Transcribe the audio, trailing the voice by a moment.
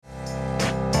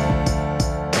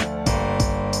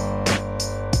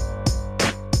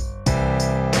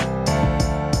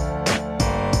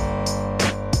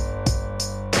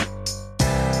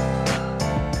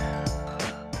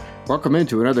Welcome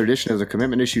into another edition of the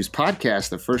Commitment Issues Podcast,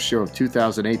 the first show of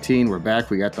 2018. We're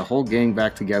back. We got the whole gang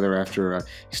back together after an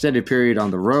extended period on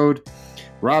the road.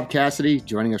 Rob Cassidy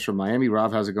joining us from Miami.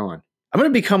 Rob, how's it going? I'm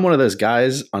going to become one of those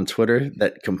guys on Twitter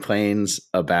that complains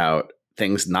about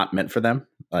things not meant for them.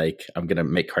 Like, I'm going to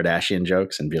make Kardashian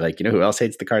jokes and be like, you know who else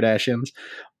hates the Kardashians?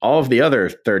 All of the other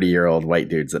 30-year-old white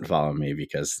dudes that follow me,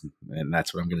 and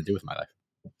that's what I'm going to do with my life.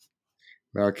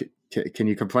 Well, can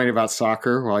you complain about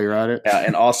soccer while you're at it? Yeah,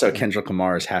 and also Kendrick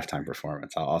Lamar's halftime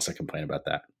performance. I'll also complain about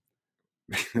that.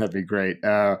 That'd be great.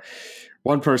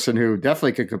 One person who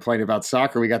definitely could complain about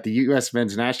soccer, we got the U.S.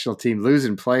 men's national team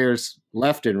losing players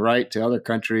left and right to other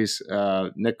countries.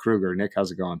 Nick Kruger. Nick,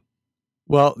 how's it going?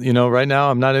 Well, right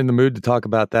now I'm not in the mood to talk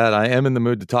about that. I am in the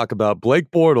mood to talk about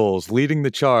Blake Bortles leading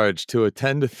the charge to a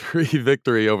 10-3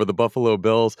 victory over the Buffalo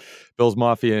Bills. Bills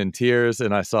Mafia in tears,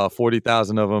 and I saw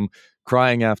 40,000 of them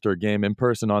crying after a game in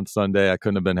person on Sunday. I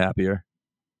couldn't have been happier.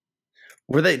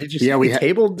 Were they? Did you see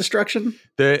table destruction?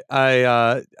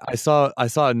 I saw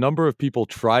a number of people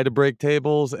try to break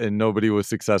tables, and nobody was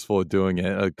successful at doing it.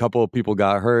 A couple of people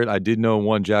got hurt. I did know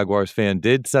one Jaguars fan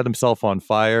did set himself on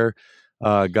fire.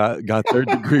 Got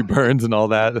third-degree burns and all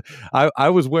that. I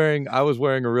was wearing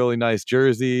a really nice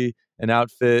jersey, an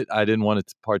outfit. I didn't want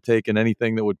to partake in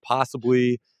anything that would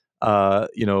possibly,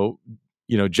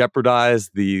 jeopardize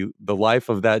the life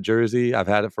of that jersey. I've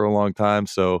had it for a long time,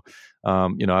 so I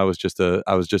was just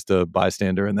a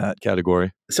bystander in that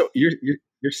category. So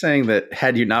you're saying that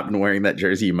had you not been wearing that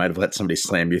jersey, you might have let somebody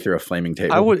slam you through a flaming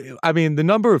table? The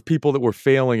number of people that were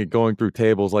failing at going through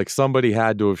tables, like somebody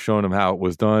had to have shown them how it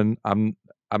was done. I'm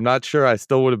not sure I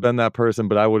still would have been that person,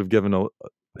 but I would have given a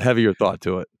heavier thought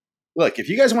to it. Look, if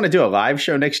you guys want to do a live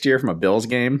show next year from a Bills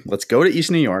game, let's go to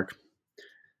East New York.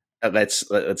 Let's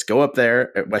go up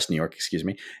there at West New York,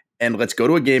 and let's go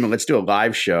to a game and let's do a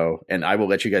live show. And I will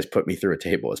let you guys put me through a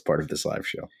table as part of this live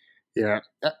show. Yeah,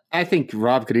 I think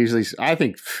Rob could easily. I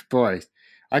think, boy,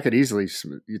 I could easily.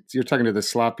 You're talking to the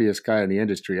sloppiest guy in the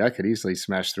industry. I could easily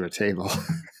smash through a table.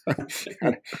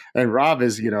 And Rob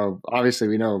is, obviously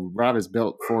we know Rob is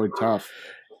built Ford tough.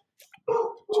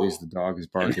 Jeez, the dog is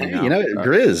barking. Hey,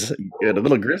 Grizz, you had a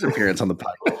little Grizz appearance on the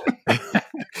podcast.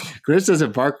 Grizz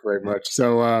doesn't bark very much.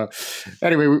 So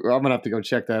anyway, I'm going to have to go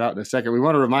check that out in a second. We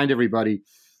want to remind everybody,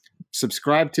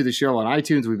 subscribe to the show on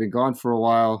iTunes. We've been gone for a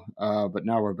while, but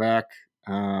now we're back.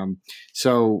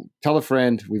 So tell a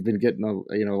friend. We've been getting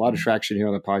a lot of traction here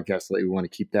on the podcast lately. We want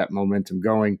to keep that momentum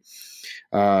going.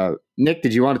 Nick,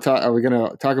 did you want to talk? Are we going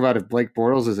to talk about if Blake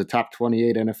Bortles is a top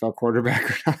 28 NFL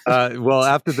quarterback or not? Well,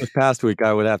 after this past week,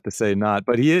 I would have to say not.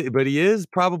 But he is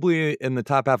probably in the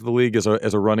top half of the league as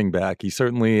a running back. He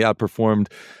certainly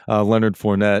outperformed Leonard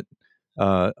Fournette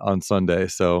on Sunday.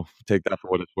 So take that for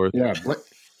what it's worth. Yeah.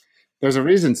 There's a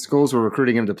reason schools were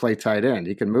recruiting him to play tight end.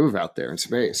 He can move out there in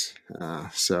space.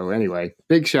 So anyway,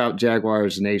 big shout,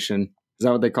 Jaguars Nation. Is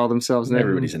that what they call themselves now?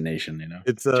 Everybody's a nation,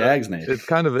 It's Jags Nation. It's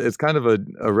kind of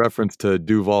a reference to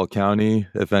Duval County,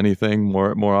 if anything,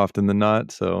 more often than not.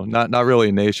 So not really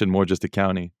a nation, more just a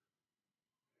county.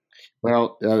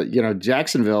 Well,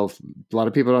 Jacksonville. A lot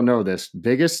of people don't know this.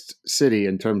 Biggest city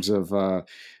in terms of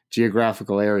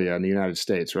geographical area in the United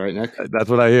States, right, Nick? That's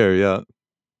what I hear. Yeah.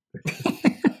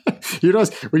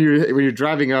 When you're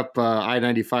driving up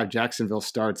I-95, Jacksonville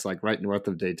starts like right north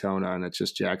of Daytona, and it's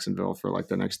just Jacksonville for like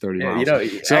the next 30 miles.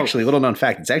 Actually, little known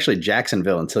fact, it's actually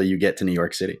Jacksonville until you get to New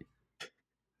York City.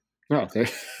 Oh,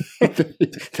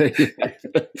 everything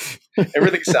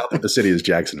south of the city is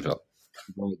Jacksonville.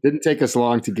 Well, it didn't take us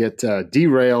long to get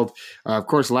derailed. Of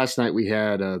course, last night we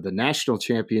had the national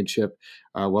championship.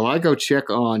 Well, I go check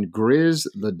on Grizz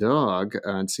the dog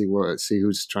and see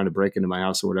who's trying to break into my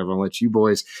house or whatever. I'll let you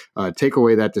boys take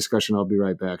away that discussion. I'll be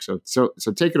right back. So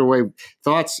take it away.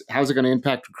 Thoughts? How's it going to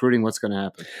impact recruiting? What's going to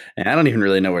happen? And I don't even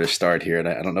really know where to start here. And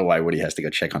I don't know why Woody has to go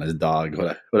check on his dog.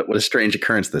 What a strange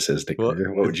occurrence this is. What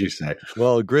would you say?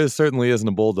 Well, Grizz certainly isn't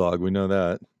a bulldog. We know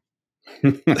that.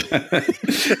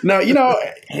 No,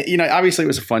 obviously it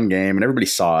was a fun game and everybody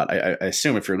saw it. I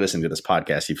assume if you're listening to this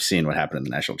podcast, you've seen what happened in the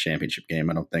national championship game.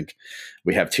 I don't think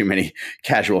we have too many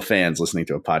casual fans listening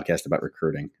to a podcast about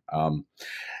recruiting.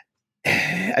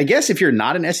 I guess if you're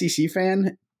not an SEC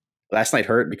fan, last night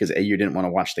hurt because A, you didn't want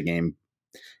to watch the game,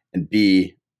 and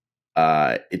B,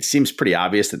 it seems pretty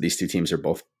obvious that these two teams are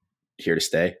both here to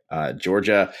stay.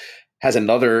 Georgia has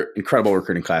another incredible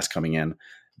recruiting class coming in.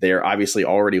 They're obviously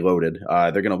already loaded.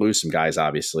 They're going to lose some guys,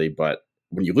 obviously. But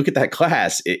when you look at that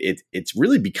class, it's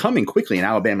really becoming quickly an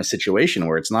Alabama situation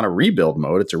where it's not a rebuild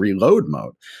mode, it's a reload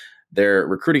mode. They're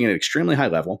recruiting at an extremely high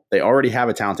level. They already have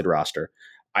a talented roster.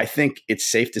 I think it's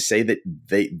safe to say that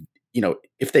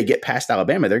if they get past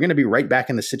Alabama, they're going to be right back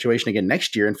in the situation again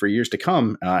next year and for years to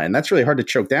come. And that's really hard to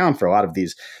choke down for a lot of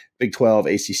these Big 12,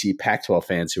 ACC, Pac-12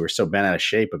 fans who are so bent out of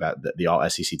shape about the all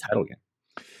SEC title game.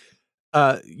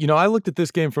 I looked at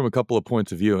this game from a couple of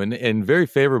points of view, and very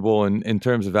favorable in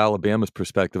terms of Alabama's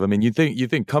perspective. I mean, you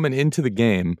think coming into the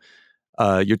game,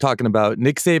 you're talking about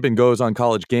Nick Saban goes on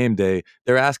College Game Day.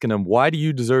 They're asking him, why do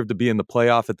you deserve to be in the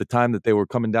playoff at the time that they were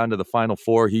coming down to the Final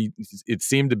Four? It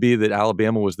seemed to be that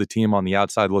Alabama was the team on the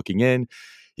outside looking in.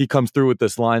 He comes through with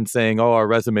this line saying, our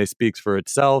resume speaks for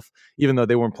itself, even though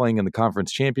they weren't playing in the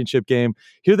conference championship game.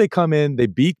 Here they come in, they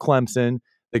beat Clemson.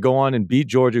 They go on and beat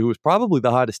Georgia, who was probably the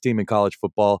hottest team in college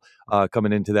football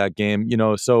coming into that game.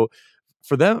 So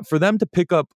for them to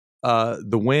pick up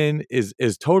the win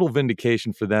is total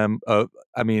vindication for them.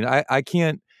 I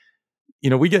can't.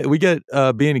 We get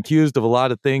being accused of a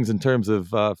lot of things in terms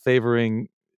of favoring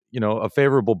a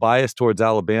favorable bias towards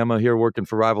Alabama here working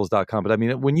for Rivals.com. But I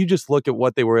mean, when you just look at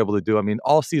what they were able to do, I mean,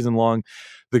 all season long,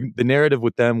 the narrative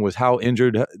with them was how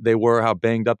injured they were, how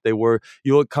banged up they were.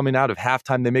 You look coming out of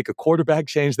halftime, they make a quarterback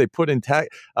change. They put in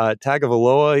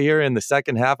Tagovailoa here in the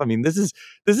second half. I mean, this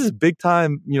is big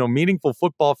time, meaningful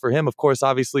football for him. Of course,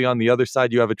 obviously on the other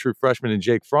side, you have a true freshman in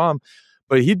Jake Fromm,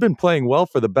 but he'd been playing well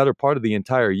for the better part of the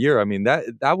entire year. I mean,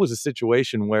 that was a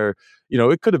situation where,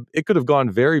 it could have gone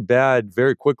very bad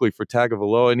very quickly for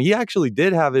Tagovailoa. And he actually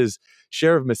did have his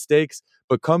share of mistakes,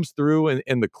 but comes through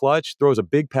in the clutch, throws a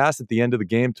big pass at the end of the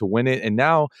game to win it. And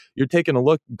now you're taking a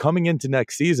look coming into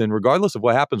next season, regardless of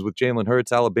what happens with Jalen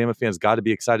Hurts, Alabama fans got to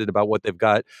be excited about what they've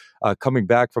got coming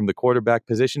back from the quarterback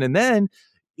position. And then,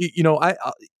 I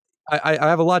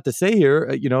have a lot to say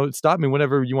here. Stop me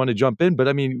whenever you want to jump in. But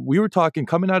I mean, we were talking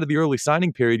coming out of the early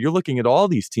signing period. You're looking at all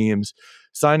these teams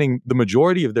signing the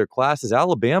majority of their classes.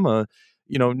 Alabama,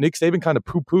 Nick Saban kind of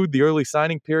poo-pooed the early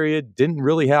signing period, didn't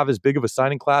really have as big of a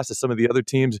signing class as some of the other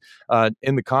teams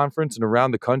in the conference and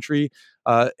around the country.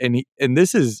 And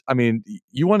this is, I mean,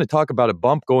 you want to talk about a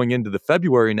bump going into the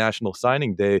February National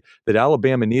Signing Day that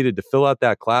Alabama needed to fill out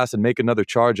that class and make another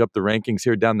charge up the rankings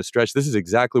here down the stretch. This is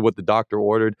exactly what the doctor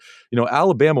ordered.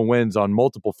 Alabama wins on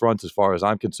multiple fronts as far as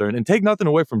I'm concerned, and take nothing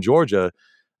away from Georgia.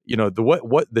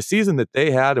 The season that they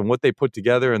had and what they put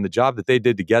together and the job that they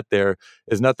did to get there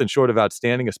is nothing short of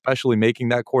outstanding, especially making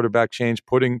that quarterback change,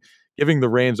 giving the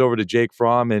reins over to Jake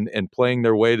Fromm and playing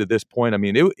their way to this point. I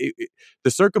mean,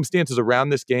 the circumstances around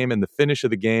this game and the finish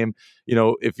of the game,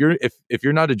 if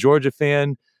you're not a Georgia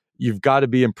fan, you've got to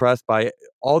be impressed by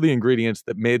all the ingredients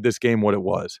that made this game what it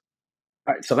was.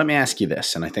 All right, so let me ask you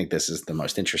this, and I think this is the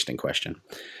most interesting question.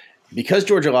 Because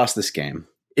Georgia lost this game,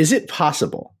 is it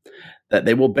possible that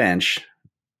they will bench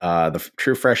the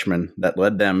true freshman that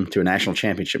led them to a national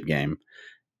championship game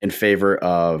in favor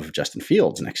of Justin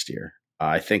Fields next year?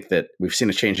 I think that we've seen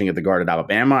a changing of the guard at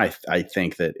Alabama. I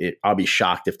think that I'll be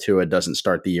shocked if Tua doesn't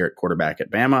start the year at quarterback at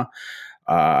Bama.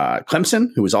 Clemson,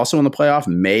 who was also in the playoff,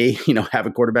 may have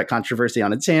a quarterback controversy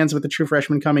on its hands with the true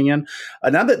freshman coming in.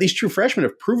 Now that these true freshmen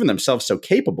have proven themselves so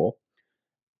capable,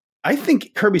 I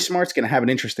think Kirby Smart's going to have an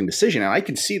interesting decision, and I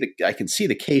can see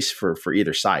the case for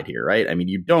either side here, right? I mean,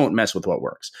 you don't mess with what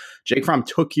works. Jake Fromm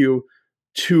took you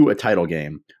to a title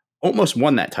game, almost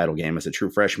won that title game as a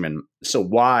true freshman. So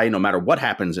why, no matter what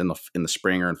happens in the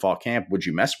spring or in fall camp, would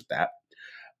you mess with that?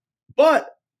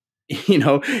 But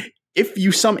if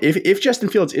Justin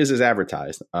Fields is as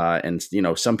advertised, and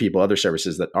some people, other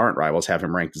services that aren't Rivals, have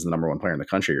him ranked as the number one player in the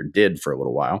country, or did for a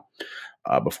little while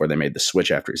before they made the switch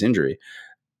after his injury.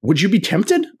 Would you be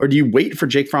tempted, or do you wait for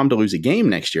Jake Fromm to lose a game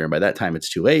next year, and by that time it's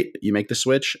too late? You make the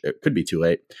switch. It could be too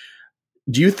late.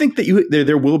 Do you think that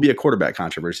there will be a quarterback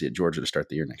controversy at Georgia to start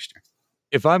the year next year?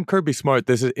 If I'm Kirby Smart,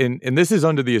 this is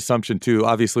under the assumption too.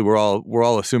 Obviously, we're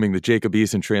all assuming that Jacob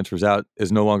Eason transfers out,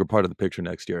 is no longer part of the picture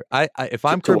next year. If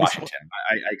I'm Kirby Washington,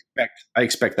 I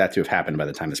expect that to have happened by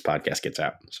the time this podcast gets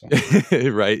out. So.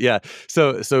 Right? Yeah.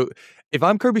 So if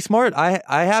I'm Kirby Smart, I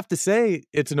have to say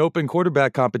it's an open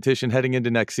quarterback competition heading into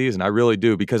next season. I really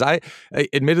do, because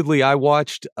admittedly I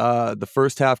watched the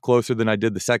first half closer than I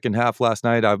did the second half last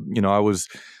night. I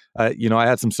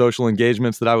had some social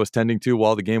engagements that I was tending to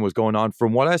while the game was going on.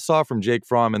 From what I saw from Jake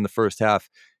Fromm in the first half,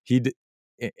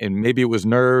 and maybe it was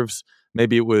nerves,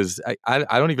 maybe it was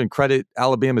I don't even credit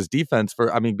Alabama's defense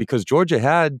because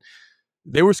Georgia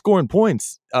they were scoring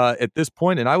points at this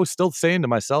point, and I was still saying to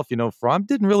myself, Fromm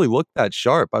didn't really look that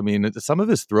sharp. I mean, some of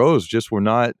his throws just were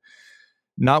not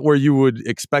where you would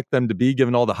expect them to be,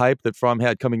 given all the hype that Fromm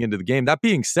had coming into the game. That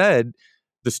being said,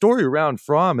 the story around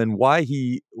Fromm and why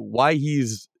he's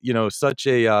such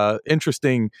a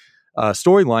interesting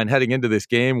storyline heading into this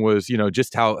game was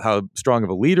just how strong of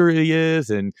a leader he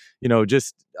is, and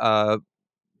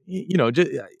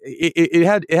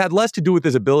it had less to do with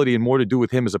his ability and more to do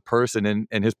with him as a person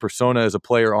and his persona as a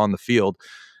player on the field.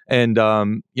 And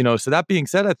so that being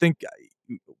said, I think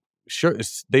sure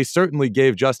they certainly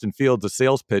gave Justin Fields a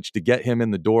sales pitch to get him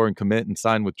in the door and commit and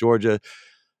sign with Georgia.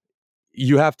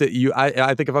 I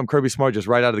think if I'm Kirby Smart, just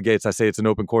right out of the gates, I say it's an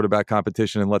open quarterback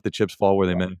competition and let the chips fall where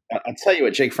they may. I'll tell you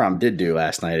what Jake Fromm did do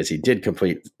last night is he did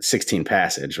complete 16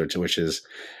 passage, which is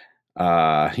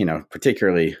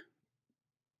particularly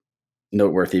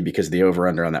noteworthy because the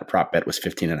over-under on that prop bet was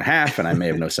 15.5, and I may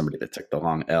have known somebody that took the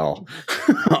long L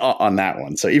on that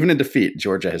one. So even in defeat,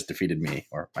 Georgia has defeated me,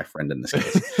 or my friend in this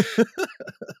case.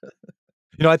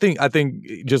 I think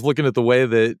just looking at the way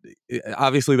that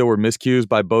obviously there were miscues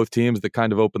by both teams that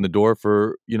kind of opened the door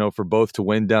for both to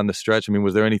win down the stretch. I mean,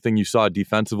 was there anything you saw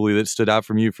defensively that stood out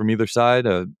from you from either side?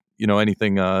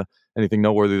 Anything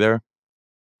noteworthy there?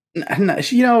 Not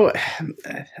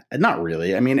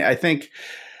really. I mean, I think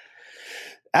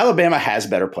Alabama has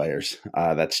better players.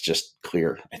 That's just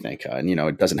clear, I think. And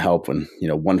it doesn't help when,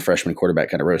 one freshman quarterback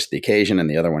kind of rose to the occasion and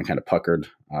the other one kind of puckered.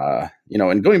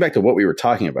 And going back to what we were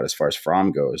talking about as far as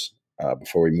Fromm goes,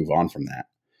 before we move on from that,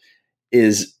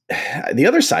 is the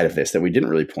other side of this that we didn't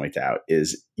really point out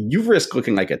is you risk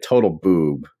looking like a total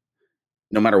boob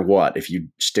no matter what, if you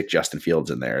stick Justin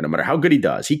Fields in there, no matter how good he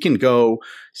does. He can go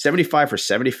 75 for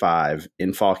 75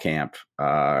 in fall camp,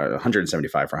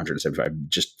 175 for 175.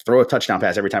 Just throw a touchdown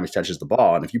pass every time he touches the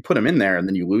ball. And if you put him in there and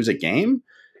then you lose a game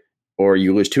or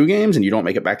you lose 2 games and you don't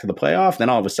make it back to the playoff, then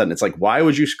all of a sudden it's like, why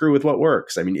would you screw with what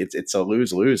works? I mean, it's a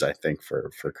lose-lose, I think,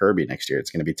 for Kirby next year. It's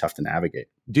going to be tough to navigate.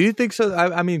 Do you think so?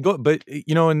 I mean, but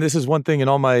and this is one thing in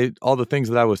all the things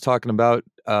that I was talking about,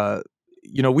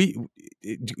 you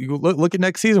look at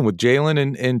next season with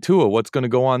Jalen and Tua, what's going to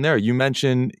go on there? You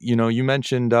mentioned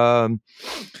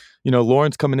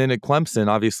Lawrence coming in at Clemson.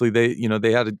 Obviously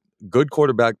they had a good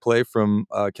quarterback play from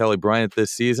Kelly Bryant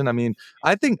this season. I mean,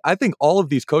 I think all of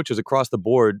these coaches across the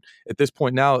board at this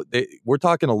point now, we're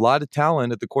talking a lot of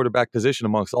talent at the quarterback position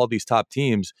amongst all these top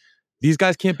teams. These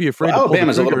guys can't be afraid. Well,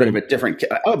 Alabama's a little bit of a different.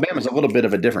 Alabama's a little bit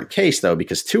of a different case though,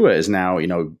 because Tua is now,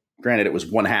 granted, it was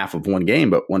one half of one game,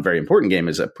 but one very important game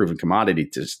is a proven commodity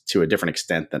to a different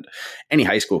extent than any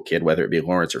high school kid, whether it be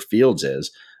Lawrence or Fields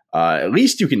is. At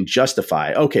least you can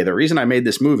justify, okay, the reason I made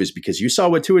this move is because you saw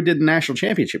what Tua did in the national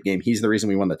championship game. He's the reason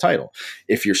we won the title.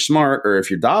 If you're smart or if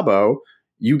you're Dabo,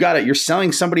 you're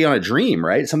selling somebody on a dream,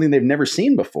 right? Something they've never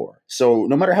seen before. So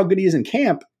no matter how good he is in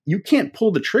camp, you can't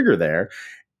pull the trigger there.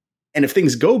 And if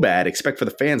things go bad, expect for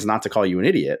the fans not to call you an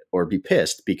idiot or be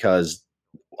pissed because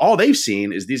all they've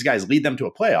seen is these guys lead them to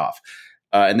a playoff.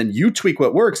 And then you tweak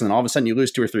what works, and then all of a sudden you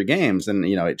lose 2 or 3 games, and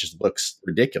it just looks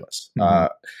ridiculous. Mm-hmm.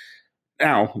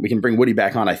 Now we can bring Woody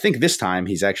back on. I think this time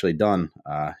he's actually done,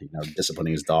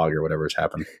 disciplining his dog or whatever has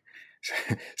happened.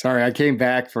 Sorry, I came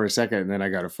back for a second, and then I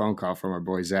got a phone call from our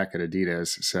boy Zach at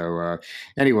Adidas. So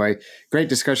anyway, great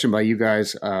discussion by you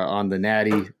guys on the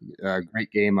Natty.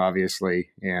 Great game, obviously,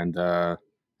 and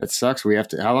it sucks.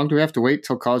 How long do we have to wait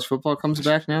till college football comes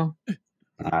back now?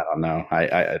 I don't know.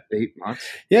 8 months.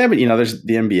 Yeah, but there's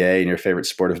the NBA and your favorite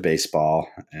sport of baseball,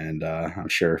 and I'm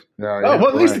sure.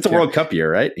 At least it's a World Cup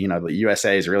year, right? The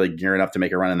USA is really gearing up to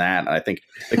make a run in that, and I think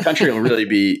the country will really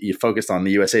be focused on the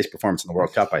USA's performance in the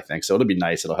World Cup. I think so. It'll be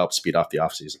nice. It'll help speed off the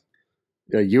offseason.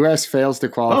 The U.S. fails to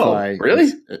qualify. Oh,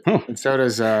 really? And so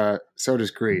does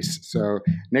Greece. So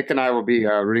Nick and I will be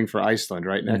rooting for Iceland,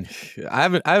 right, Nick? I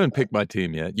haven't picked my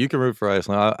team yet. You can root for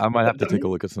Iceland. I might have to take a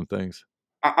look at some things.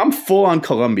 I'm full on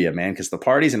Colombia, man, because the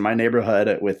parties in my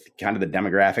neighborhood with kind of the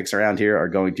demographics around here are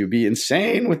going to be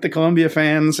insane with the Colombia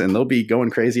fans, and they'll be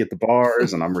going crazy at the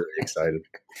bars, and I'm really excited.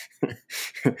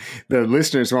 The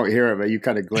listeners won't hear it, but you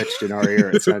kind of glitched in our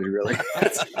ear. It sounded really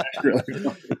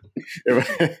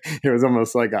it was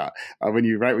almost like when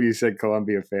you said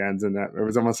Colombia fans, and that it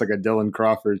was almost like a Dylan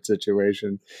Crawford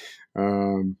situation.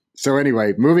 So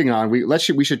anyway, moving on,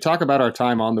 we should talk about our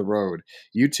time on the road.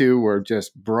 You two were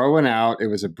just broing out. It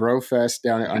was a bro fest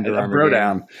down at Under Armour. Bro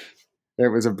down. It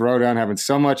was a bro down, having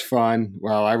so much fun.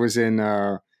 While I was in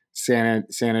San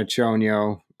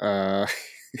Antonio,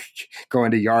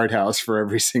 going to Yard House for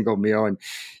every single meal and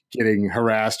getting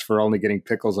harassed for only getting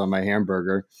pickles on my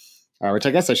hamburger, which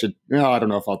I guess I should. I don't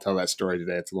know if I'll tell that story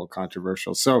today. It's a little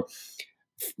controversial. So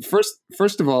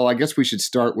first of all, I guess we should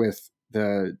start with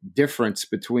the difference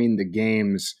between the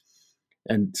games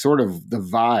and sort of the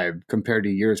vibe compared to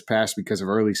years past because of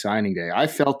early signing day. I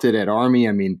felt it at Army.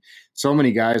 I mean, so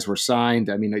many guys were signed.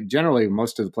 I mean, generally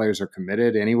most of the players are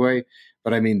committed anyway,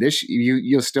 but I mean,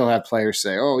 you'll still have players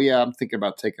say, oh yeah, I'm thinking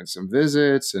about taking some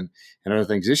visits and other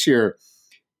things. This year,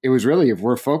 it was really, if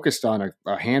we're focused on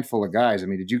a handful of guys. I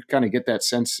mean, did you kind of get that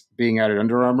sense being out at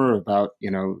Under Armour about,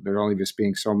 there only just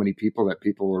being so many people that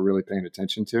people were really paying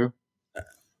attention to?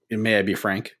 May I be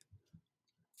frank?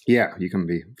 Yeah, you can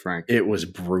be frank. It was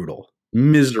brutal,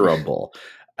 miserable.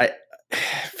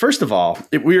 First of all,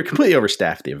 we were completely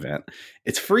overstaffed the event.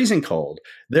 It's freezing cold.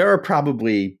 There are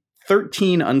probably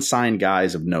 13 unsigned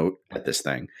guys of note at this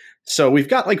thing. So we've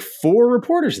got like 4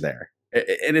 reporters there.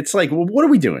 And it's like, well, what are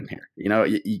we doing here? What are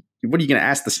you going to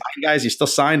ask the signed guys? You still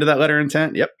signed to that letter of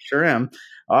intent? Yep, sure am.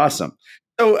 Awesome.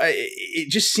 So it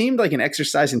just seemed like an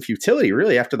exercise in futility,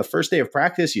 really. After the first day of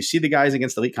practice, you see the guys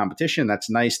against elite competition. That's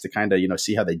nice to kind of,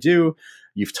 see how they do.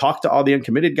 You've talked to all the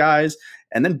uncommitted guys.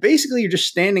 And then basically you're just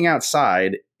standing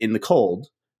outside in the cold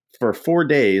for 4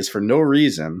 days for no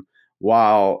reason,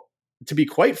 while, to be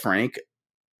quite frank,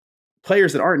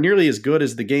 players that aren't nearly as good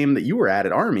as the game that you were at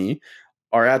Army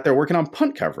are out there working on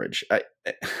punt coverage.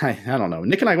 I don't know.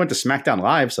 Nick and I went to SmackDown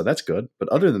Live, so that's good. But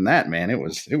other than that, man, it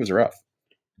was rough.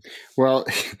 Well,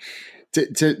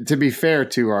 to be fair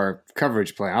to our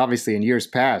coverage plan, obviously in years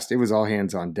past, it was all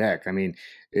hands on deck. I mean,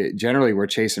 generally we're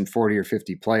chasing 40 or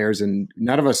 50 players, and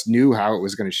none of us knew how it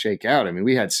was going to shake out. I mean,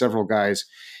 we had several guys,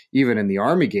 even in the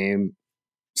Army game,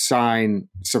 sign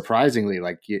surprisingly,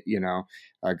 like,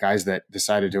 guys that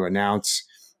decided to announce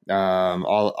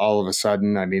all of a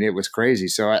sudden. I mean, it was crazy.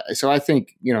 So I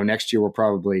think, next year we'll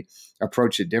probably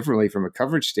approach it differently from a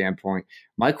coverage standpoint.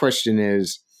 My question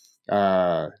is,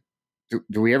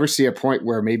 do we ever see a point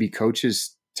where maybe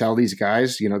coaches tell these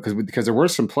guys, because there were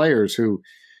some players who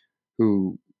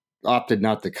opted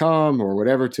not to come or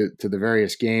whatever to the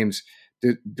various games.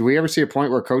 Do we ever see a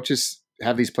point where coaches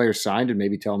have these players signed and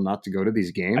maybe tell them not to go to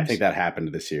these games? I think that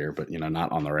happened this year, but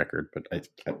not on the record. But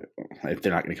if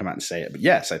they're not going to come out and say it, but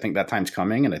yes, I think that time's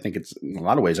coming, and I think it's in a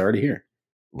lot of ways already here.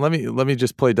 Let me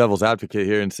just play devil's advocate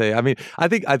here and say, I mean, I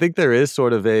think there is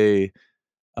sort of a,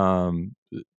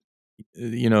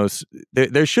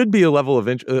 there should be a level of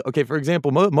interest. Okay, for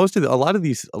example, a lot of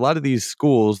these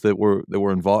schools that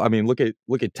were involved. I mean, look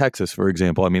at Texas, for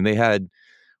example. I mean,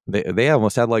 they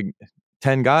almost had like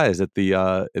 10 guys at the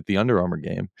Under Armour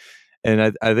game,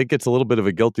 and I think it's a little bit of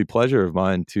a guilty pleasure of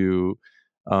mine to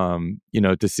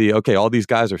to see, okay, all these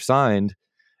guys are signed,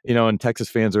 and Texas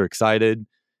fans are excited,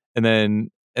 and then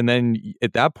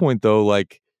at that point though,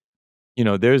 like,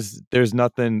 there's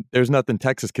nothing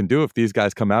Texas can do if these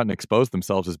guys come out and expose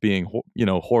themselves as being,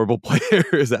 horrible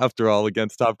players after all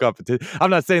against top competition.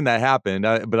 I'm not saying that happened,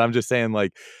 but I'm just saying,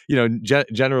 like,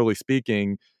 generally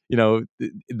speaking,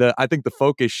 I think the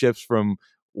focus shifts from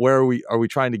where are we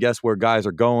trying to guess where guys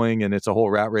are going, and it's a whole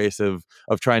rat race of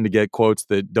trying to get quotes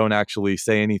that don't actually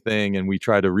say anything, and we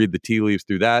try to read the tea leaves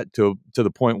through that to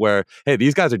the point where, hey,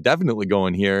 these guys are definitely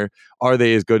going here. Are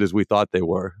they as good as we thought they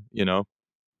were?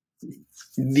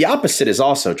 The opposite is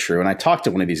also true. And I talked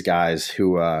to one of these guys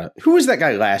who was that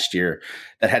guy last year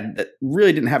that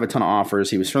really didn't have a ton of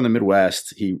offers. He was from the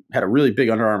Midwest. He had a really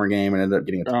big Under Armour game and ended up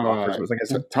getting a ton of offers. It was like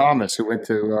Thomas, who went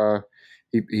to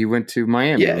he went to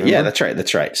Miami. Yeah,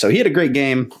 that's right. So he had a great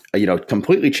game.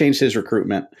 Completely changed his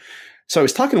recruitment. So I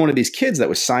was talking to one of these kids that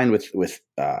was signed with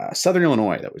Southern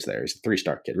Illinois that was there. He's a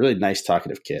 3-star kid, really nice,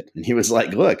 talkative kid, and he was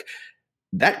like, "Look,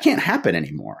 that can't happen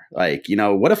anymore. Like,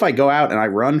 what if I go out and I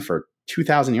run for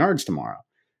 2,000 yards tomorrow?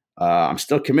 I'm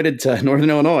still committed to Northern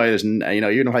Illinois. There's,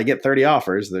 even if I get 30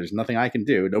 offers, there's nothing I can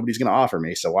do. Nobody's going to offer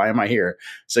me. So why am I here?"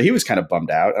 So he was kind of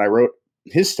bummed out. And I wrote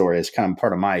his story as kind of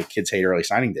part of my Kids Hate Early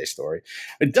Signing Day story.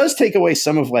 It does take away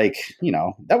some of, like,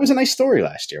 that was a nice story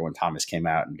last year when Thomas came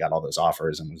out and got all those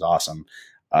offers and was awesome.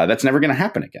 That's never going to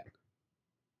happen again.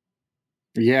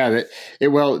 Yeah.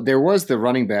 Well, there was the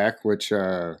running back, which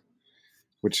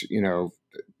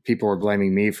people were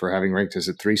blaming me for having ranked as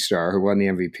a 3-star, who won the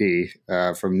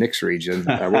MVP from Nick's region.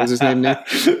 What was his name, Nick?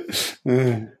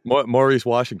 Maurice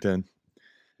Washington.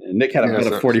 Nick had about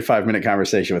a 45-minute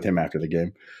conversation with him after the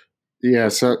game.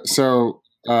 Yeah.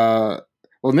 Well,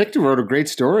 Nick wrote a great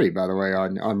story, by the way,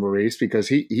 on Maurice, because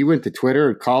he went to Twitter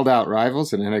and called out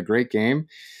rivals and had a great game.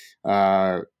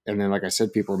 And then, like I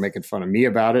said, people were making fun of me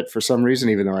about it for some reason,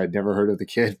 even though I'd never heard of the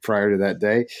kid prior to that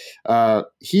day.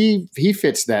 He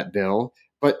fits that bill.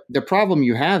 But the problem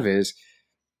you have is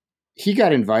he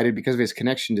got invited because of his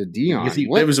connection to Deion. Because he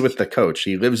lives with the coach.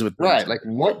 He lives with right. Like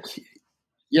what?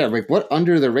 Yeah, like what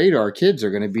under the radar kids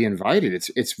are going to be invited?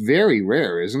 It's very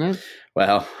rare, isn't it?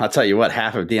 Well, I'll tell you what.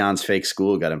 Half of Deion's fake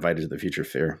school got invited to the Future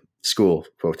Fair. School,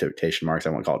 quotation marks.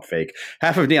 I won't call it fake.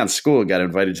 Half of Deion's school got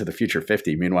invited to the Future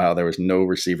 50. Meanwhile, there was no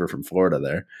receiver from Florida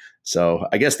there. So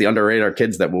I guess the under radar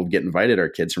kids that will get invited are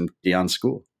kids from Deion's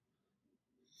school.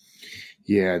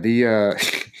 Yeah,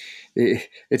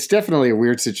 it's definitely a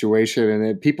weird situation. And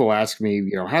then people ask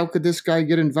me, how could this guy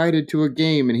get invited to a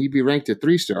game and he'd be ranked a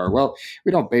 3-star? Well,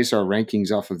 we don't base our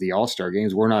rankings off of the All-Star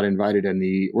games. We're not involved, in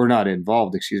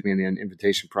the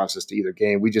invitation process to either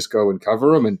game. We just go and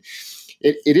cover them. And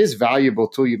it is valuable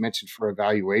tool you mentioned for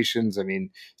evaluations. I mean,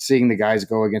 seeing the guys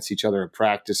go against each other in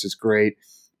practice is great.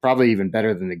 Probably even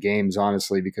better than the games,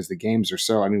 honestly, because the games are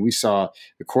so, we saw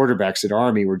the quarterbacks at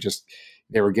Army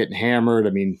they were getting hammered.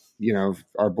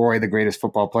 Our boy, the greatest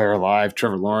football player alive,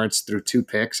 Trevor Lawrence, threw 2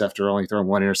 picks after only throwing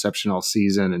 1 interception all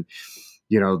season. And,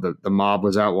 the mob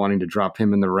was out wanting to drop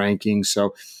him in the rankings.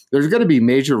 So there's going to be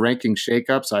major ranking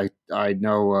shakeups. I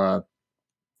know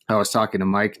I was talking to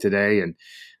Mike today and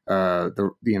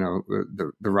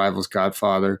the Rivals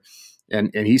Godfather.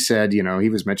 And he said, he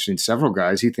was mentioning several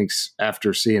guys. He thinks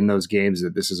after seeing those games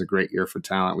that this is a great year for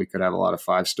talent. We could have a lot of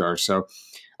 5-stars. So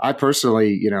I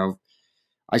personally,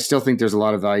 I still think there's a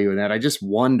lot of value in that. I just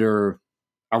wonder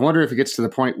if it gets to the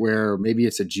point where maybe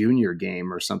it's a junior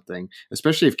game or something,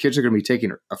 especially if kids are going to be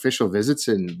taking official visits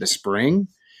in the spring.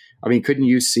 Couldn't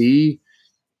you see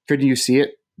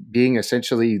it being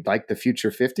essentially like the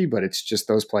Future 50, but it's just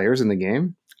those players in the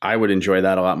game? I would enjoy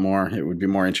that a lot more. It would be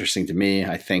more interesting to me.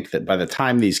 I think that by the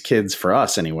time these kids, for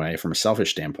us anyway, from a selfish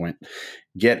standpoint,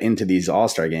 get into these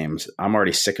All-Star games, I'm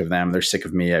already sick of them. They're sick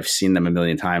of me. I've seen them a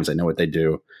million times. I know what they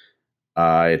do.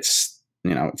 It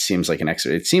seems like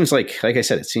it seems like I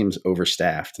said, it seems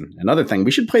overstaffed. And another thing, we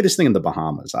should play this thing in the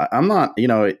Bahamas. I'm not,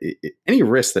 any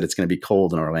risk that it's going to be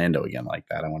cold in Orlando again like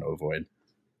that, I want to avoid.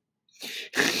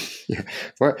 Yeah,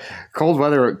 well,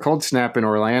 cold snap in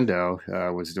Orlando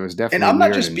was definitely. And I'm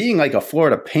not just being like a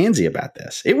Florida pansy about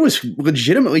this. It was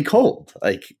legitimately cold,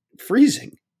 like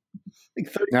freezing.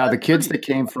 Now the kids that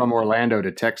came from Orlando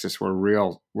to Texas were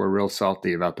real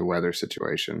salty about the weather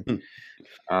situation.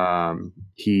 They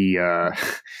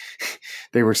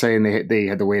were saying they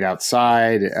had to wait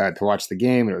outside to watch the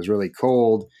game, and it was really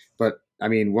cold. But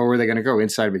where were they going to go?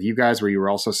 Inside with you guys, where you were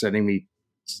also sending me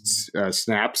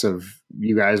snaps of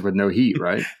you guys with no heat,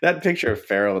 right? That picture of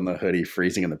Farrell in the hoodie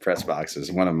freezing in the press box is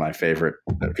one of my favorite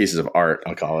pieces of art,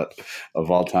 I'll call it,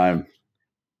 of all time.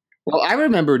 Well, I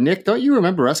remember, Nick, don't you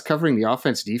remember us covering the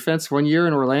offense-defense one year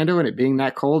in Orlando and it being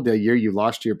that cold, the year you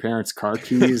lost your parents' car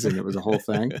keys and it was a whole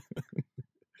thing?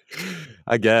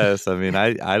 I guess.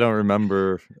 I don't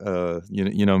remember,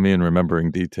 me and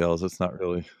remembering details. It's not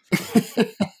really.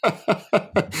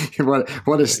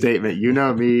 What a statement. You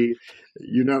know me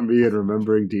and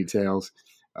remembering details.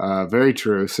 Very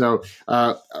true. So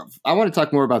I want to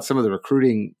talk more about some of the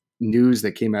recruiting news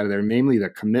that came out of there, namely the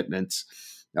commitments.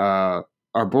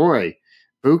 Our boy,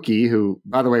 Buki, who,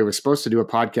 by the way, was supposed to do a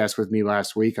podcast with me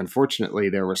last week. Unfortunately,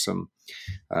 there were some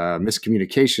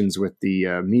miscommunications with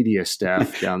the media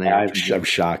staff down there. I'm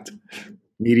shocked.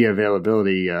 Media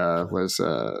availability was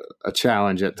a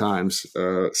challenge at times.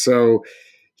 So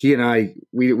he and I,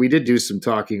 we did do some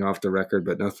talking off the record,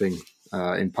 but nothing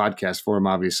in podcast form,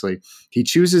 obviously. He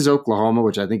chooses Oklahoma,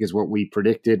 which I think is what we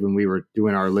predicted when we were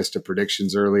doing our list of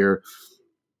predictions earlier.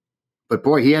 But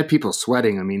boy, he had people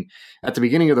sweating. At the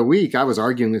beginning of the week, I was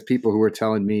arguing with people who were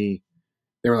telling me,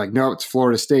 they were like, no, it's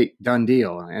Florida State, done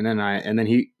deal. And then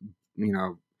he,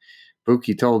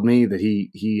 Buki told me that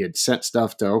he had sent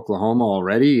stuff to Oklahoma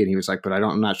already. And he was like, but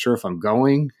I'm not sure if I'm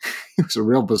going. It was a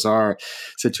real bizarre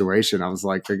situation. I was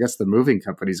like, I guess the moving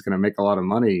company is going to make a lot of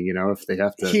money, if they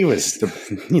have to. He was,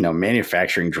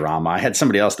 manufacturing drama. I had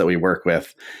somebody else that we work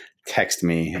with text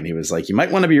me and he was like, you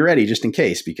might want to be ready just in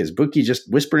case, because Buki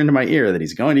just whispered into my ear that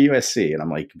he's going to USC. And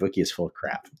I'm like, Buki is full of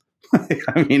crap.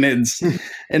 And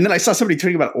then I saw somebody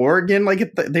tweeting about Oregon, like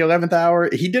at the 11th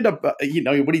hour. He did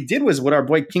what he did was what our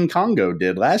boy King Congo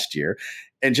did last year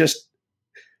and just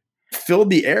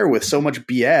filled the air with so much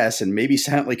BS and maybe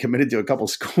silently committed to a couple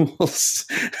schools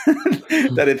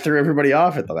that it threw everybody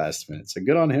off at the last minute. So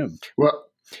good on him. Well,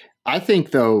 I think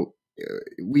though,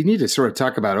 we need to sort of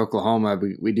talk about Oklahoma.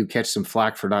 We do catch some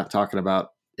flack for not talking about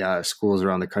schools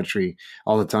around the country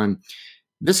all the time.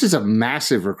 This is a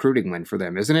massive recruiting win for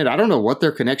them, isn't it? I don't know what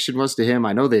their connection was to him.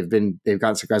 I know they've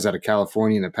gotten some guys out of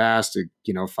California in the past,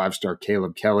 5-star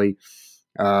Caleb Kelly.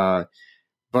 But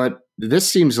this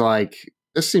seems like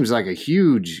a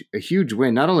huge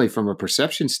win, not only from a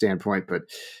perception standpoint, but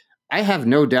I have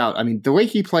no doubt. The way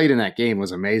he played in that game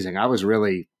was amazing. I was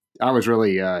really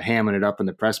hamming it up in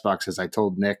the press box, as I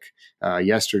told Nick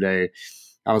yesterday.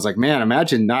 I was like, man,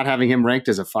 imagine not having him ranked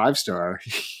as a 5-star,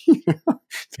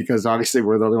 because obviously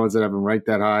we're the only ones that have him ranked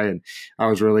that high. And I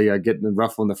was really getting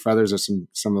ruffling the feathers of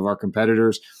some of our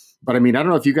competitors. But I mean, I don't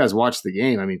know if you guys watched the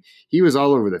game. I mean, he was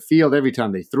all over the field. Every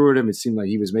time they threw at him, it seemed like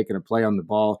he was making a play on the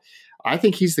ball. I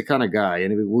think he's the kind of guy,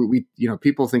 and we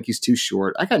people think he's too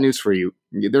short. I got news for you.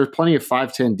 There's plenty of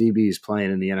 5'10" DBs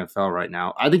playing in the NFL right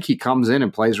now. I think he comes in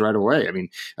and plays right away. I mean,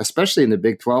 especially in the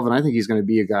Big 12, and I think he's going to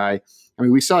be a guy. I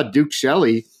mean, we saw Duke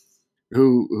Shelley,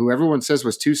 who everyone says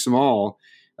was too small.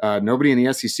 Nobody in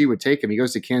the SEC would take him. He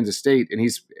goes to Kansas State, and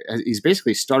he's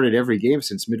basically started every game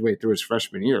since midway through his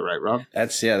freshman year, right, Rob?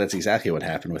 That's exactly what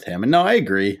happened with him. And no, I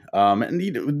agree. And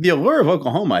the allure of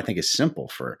Oklahoma, I think, is simple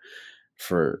for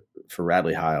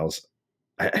Radley Hiles.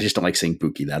 I just don't like seeing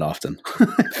Buki that often.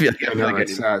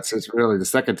 It's really the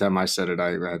second time I said it,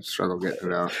 I had struggled getting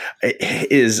it out.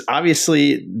 It is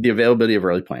obviously the availability of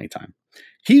early playing time.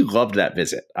 He loved that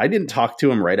visit. I didn't talk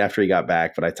to him right after he got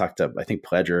back, but I talked to, I think,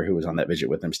 Pledger, who was on that visit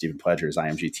with him, Stephen Pledger, his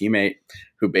IMG teammate,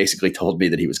 who basically told me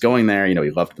that he was going there. He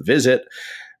loved the visit.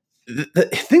 The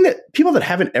thing that people that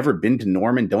haven't ever been to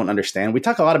Norman don't understand, we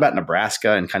talk a lot about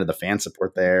Nebraska and kind of the fan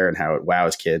support there and how it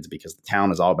wows kids because the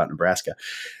town is all about Nebraska.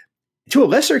 To a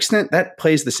lesser extent, that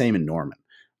plays the same in Norman.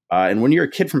 And when you're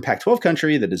a kid from Pac-12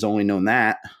 country that has only known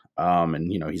that,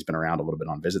 and he's been around a little bit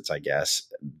on visits, I guess,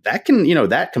 that can,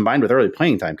 that combined with early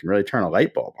playing time can really turn a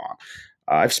light bulb on.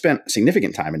 I've spent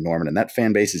significant time in Norman, and that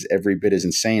fan base is every bit as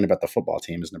insane about the football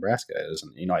team as Nebraska is.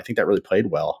 And, I think that really played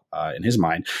well in his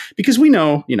mind because we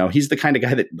know, he's the kind of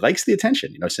guy that likes the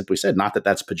attention, simply said, not that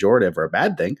that's pejorative or a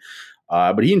bad thing,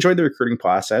 but he enjoyed the recruiting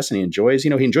process and he enjoys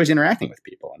interacting with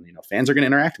people. And, fans are going to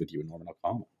interact with you in Norman,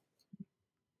 Oklahoma.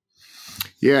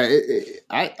 Yeah,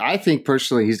 I think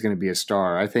personally he's going to be a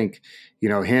star. I think,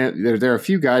 there are a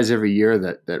few guys every year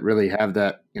that really have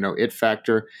that, it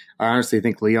factor. I honestly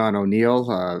think Leon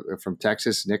O'Neal from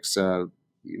Texas,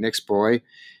 Nick's boy,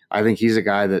 I think he's a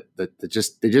guy that they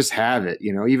just have it,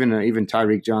 even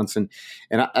Tyreek Johnson.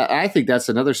 And I think that's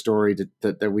another story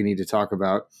that we need to talk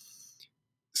about.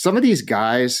 Some of these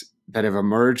guys that have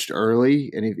emerged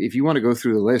early, and if you want to go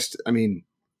through the list, I mean,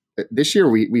 this year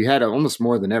we had almost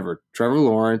more than ever. Trevor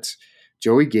Lawrence,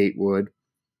 Joey Gatewood,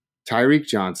 Tyreek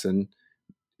Johnson,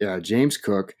 James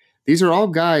Cook. These are all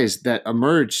guys that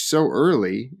emerged so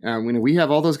early. We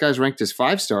have all those guys ranked as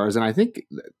 5 stars, and I think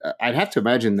I'd have to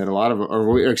imagine that a lot of,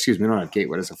 we don't have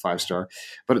Gatewood as a 5-star,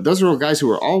 but those are all guys who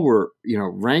were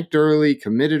ranked early,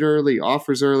 committed early,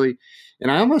 offers early, and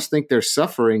I almost think they're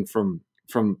suffering from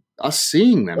us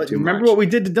seeing them too much. Remember what we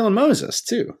did to Dylan Moses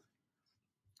too.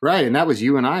 Right, and that was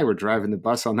you and I were driving the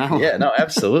bus on that one. Yeah, no,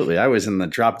 absolutely. I was in the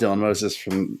drop Dylan Moses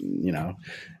from,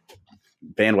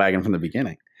 bandwagon from the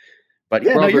beginning. But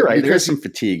yeah, you're right. There's some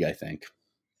fatigue, I think.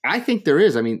 I think there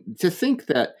is. I mean, to think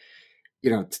that,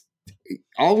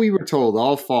 all we were told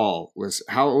all fall was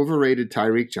how overrated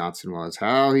Tyreek Johnson was,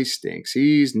 how he stinks.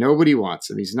 Nobody wants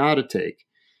him. He's not a take.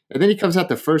 And then he comes out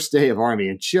the first day of Army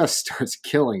and just starts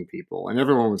killing people. And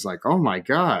everyone was like, oh my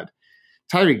God.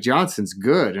 Tyreek Johnson's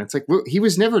good. And it's like, well, he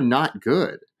was never not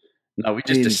good. No, we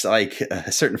just a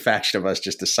certain faction of us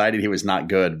just decided he was not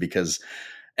good because,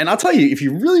 and I'll tell you, if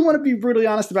you really want to be brutally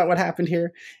honest about what happened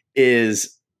here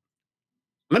is,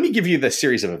 let me give you the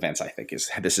series of events I think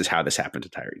this is how this happened to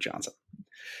Tyreek Johnson.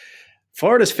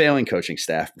 Florida's failing coaching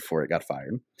staff before it got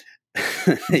fired.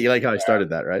 You like how I started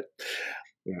that, right?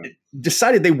 Yeah.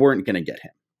 Decided they weren't going to get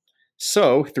him.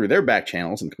 So through their back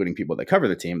channels, including people that cover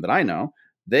the team that I know,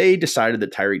 they decided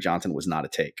that Tyreek Johnson was not a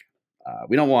take.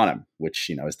 We don't want him, which,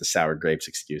 is the sour grapes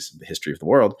excuse of the history of the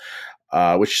world,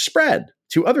 which spread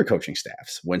to other coaching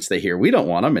staffs. Once they hear we don't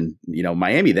want him, and,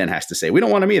 Miami then has to say, we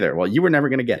don't want him either. Well, you were never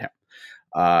going to get him.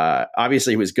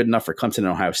 Obviously, he was good enough for Clemson and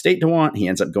Ohio State to want. He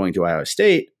ends up going to Ohio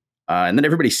State. And then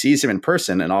everybody sees him in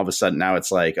person, and all of a sudden now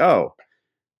it's like,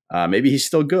 maybe he's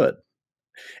still good.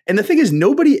 And the thing is,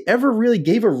 nobody ever really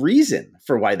gave a reason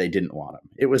for why they didn't want him.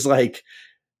 It was like,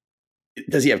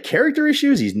 does he have character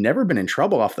issues? He's never been in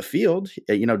trouble off the field.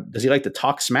 Does he like to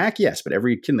talk smack? Yes, but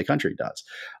every kid in the country does.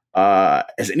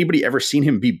 Has anybody ever seen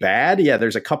him be bad? Yeah,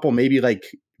 there's a couple maybe like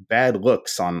bad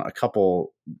looks on a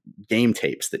couple game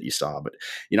tapes that you saw, but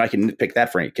I can nitpick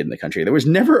that for any kid in the country. There was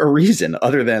never a reason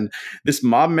other than this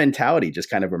mob mentality just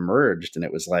kind of emerged, and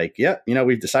it was like,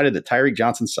 we've decided that Tyreek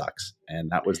Johnson sucks, and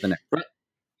that was the next. Right.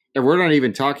 And we're not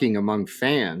even talking among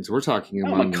fans. We're talking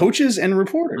among coaches and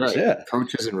reporters. Right. Yeah,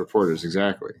 coaches and reporters,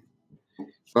 exactly.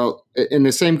 Well, and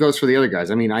the same goes for the other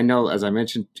guys. I mean, I know, as I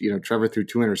mentioned, Trevor threw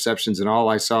 2 interceptions, and all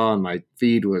I saw on my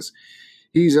feed was,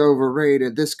 he's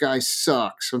overrated. This guy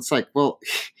sucks. So it's like, well,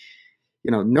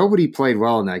 nobody played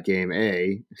well in that game,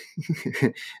 A.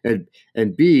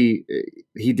 and B,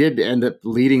 he did end up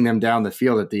leading them down the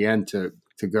field at the end to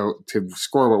go to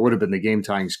score what would have been the game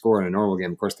tying score in a normal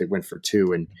game. Of course, they went for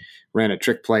 2 and ran a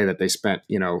trick play that they spent,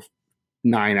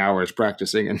 9 hours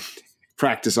practicing and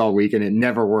practice all week, and it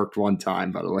never worked one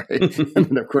time, by the way. And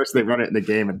then of course they run it in the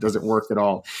game and it doesn't work at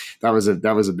all. That was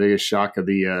the biggest shock of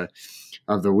the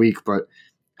week. But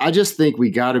I just think we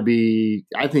got to be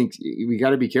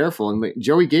careful. And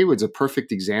Joey Gatewood's a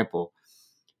perfect example.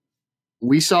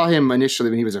 We saw him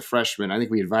initially when he was a freshman. I think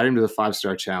we invited him to the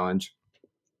 5-Star Challenge,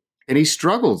 and he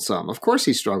struggled some. Of course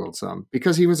he struggled some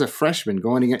because he was a freshman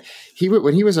when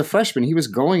he was a freshman, he was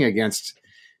going against,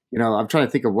 I'm trying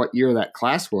to think of what year that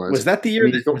class was. Was that the year?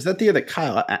 Was that the year that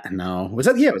Kyle? No, was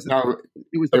that? Yeah, it was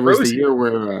the year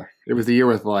where it was the year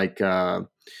with like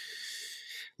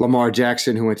Lamar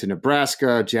Jackson, who went to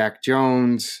Nebraska, Jack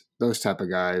Jones, those type of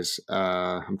guys.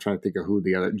 I'm trying to think of who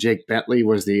the other. Jake Bentley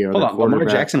was the. Hold on, Lamar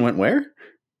Jackson went where?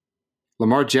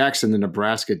 Lamar Jackson, the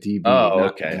Nebraska DB. Oh,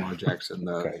 okay. Lamar Jackson.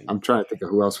 Okay. I'm trying to think of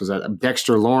who else was that.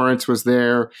 Dexter Lawrence was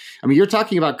there. I mean, you're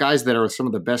talking about guys that are some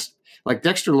of the best. Like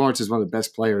Dexter Lawrence is one of the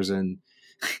best players in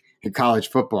college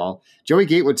football. Joey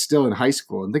Gatewood's still in high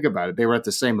school, and think about it. They were at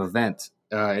the same event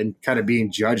and kind of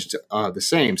being judged the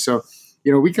same. So,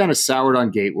 we kind of soured on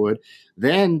Gatewood.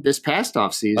 Then this past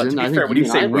offseason, to be fair, when you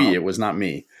say we, it was not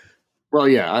me. Well,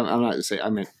 yeah, I'm not saying I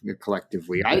meant the collective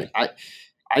we.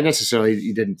 I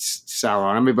necessarily didn't sour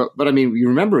on him, but I mean, you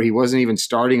remember he wasn't even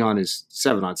starting on his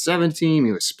 7-on-7 team.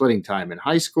 He was splitting time in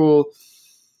high school.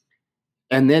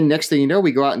 And then next thing you know,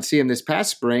 we go out and see him this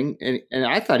past spring, and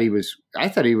I thought he was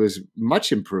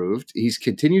much improved. He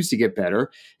continues to get better,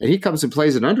 and he comes and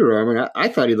plays at Under Armour. And I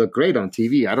thought he looked great on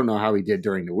TV. I don't know how he did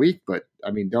during the week, but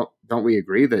I mean, don't we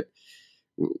agree that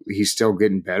he's still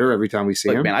getting better every time we see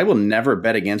him? Man, I will never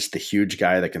bet against the huge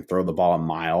guy that can throw the ball a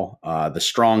mile, the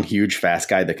strong, huge, fast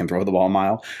guy that can throw the ball a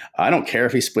mile. I don't care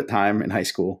if he split time in high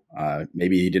school.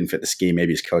 Maybe he didn't fit the scheme.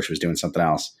 Maybe his coach was doing something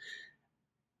else.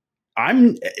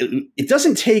 It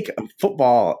doesn't take a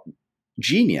football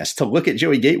genius to look at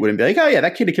Joey Gatewood and be like, oh yeah,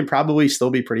 that kid can probably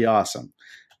still be pretty awesome.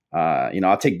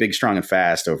 I'll take big, strong, and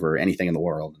fast over anything in the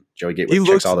world. Joey Gatewood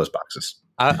checks all those boxes.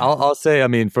 I'll say, I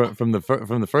mean, from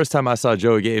the first time I saw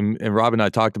Joey Gatewood, and Rob and I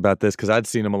talked about this because I'd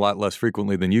seen him a lot less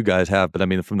frequently than you guys have. But I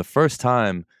mean, from the first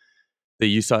time that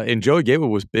you saw, and Joey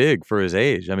Gatewood was big for his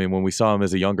age. I mean, when we saw him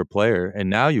as a younger player, and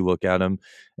now you look at him,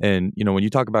 and when you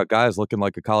talk about guys looking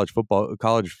like a college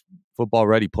football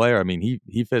ready player, I mean,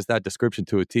 he fits that description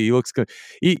to a T. He looks good.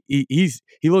 He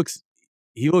looks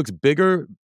bigger,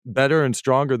 better, and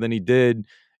stronger than he did,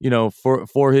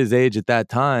 for his age at that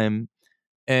time.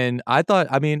 And I thought,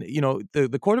 I mean,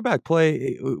 the quarterback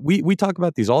play, we talk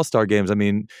about these all-star games. I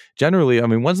mean, generally,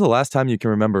 when's the last time you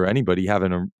can remember anybody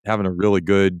having a really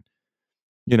good,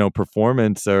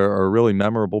 performance or a really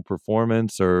memorable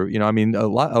performance, or, a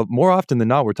lot more often than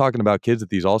not, we're talking about kids at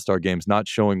these all-star games not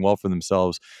showing well for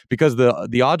themselves because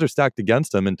the odds are stacked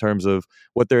against them in terms of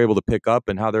what they're able to pick up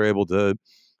and how they're able to,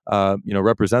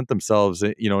 represent themselves,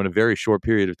 in a very short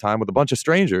period of time with a bunch of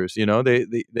strangers.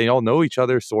 They all know each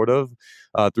other sort of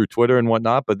through Twitter and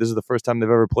whatnot, but this is the first time they've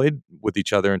ever played with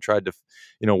each other and tried to,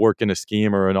 work in a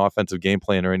scheme or an offensive game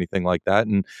plan or anything like that.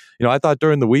 And, I thought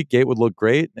during the week, Gatewood looked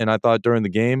great. And I thought during the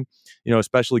game,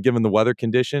 especially given the weather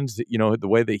conditions, the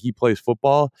way that he plays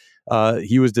football,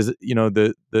 he was,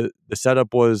 the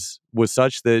setup was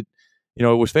such that, it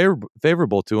was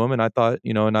favorable to him. And I thought,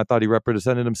 he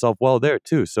represented himself well there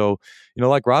too. So,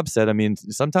 like Rob said, I mean,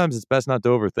 sometimes it's best not to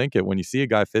overthink it. When you see a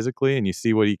guy physically and you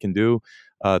see what he can do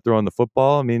throwing the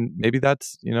football, I mean, maybe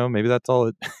that's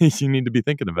all you need to be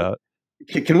thinking about.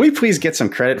 Can we please get some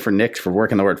credit for Nick for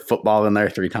working the word football in there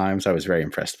 3 times? I was very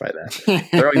impressed by that.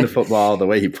 Throwing the football, the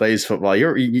way he plays football.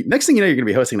 Next thing you know, you're going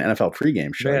to be hosting an NFL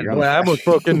pregame show. Man, I almost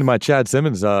broke into my Chad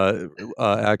Simmons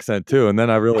accent too, and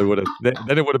then I really would have.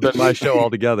 Then it would have been my show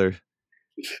altogether.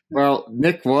 Well,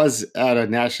 Nick was at a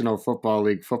National Football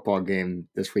League football game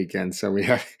this weekend, so we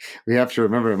have to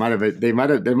remember there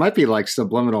might be like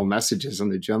subliminal messages on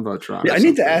the jumbotron. Yeah, I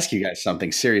need to ask you guys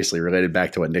something seriously related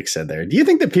back to what Nick said there. Do you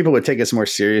think that people would take us more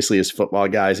seriously as football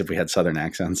guys if we had Southern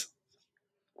accents?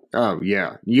 Oh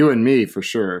yeah, you and me for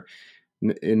sure.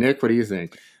 Nick, what do you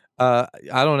think? I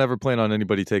don't ever plan on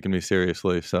anybody taking me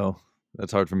seriously, so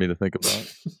that's hard for me to think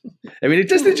about. I mean, it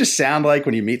just sound like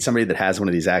when you meet somebody that has one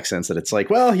of these accents that it's like,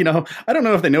 well, I don't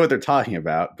know if they know what they're talking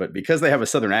about, but because they have a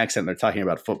Southern accent and they're talking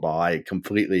about football, I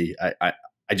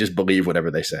just believe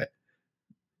whatever they say.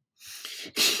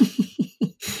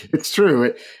 It's true.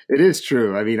 It is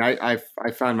true. I mean, I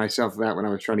found myself that when I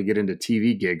was trying to get into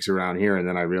TV gigs around here, and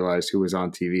then I realized who was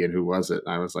on TV and who wasn't.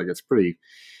 And I was like, it's pretty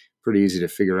easy to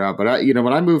figure out. But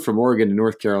when I moved from Oregon to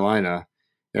North Carolina,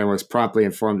 and was promptly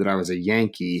informed that I was a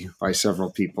Yankee by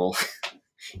several people.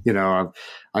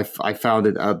 I found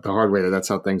it out the hard way that's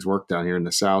how things work down here in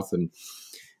the South. And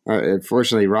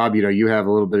Unfortunately, Rob, you have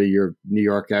a little bit of your New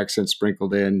York accent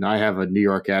sprinkled in. I have a New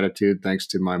York attitude thanks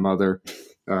to my mother.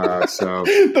 So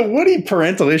the Woody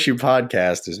Parental Issue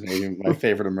podcast is maybe my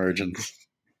favorite emergence.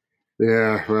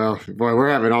 Yeah, well, boy, we're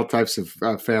having all types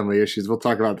of family issues. We'll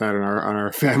talk about that on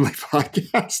our family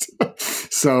podcast.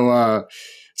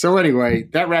 So anyway,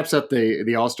 that wraps up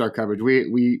the All-Star coverage.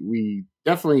 We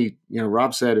definitely,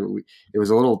 Rob said it was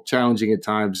a little challenging at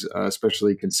times,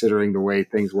 especially considering the way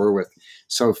things were with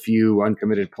so few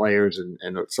uncommitted players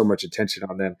and so much attention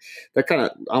on them. That kind of,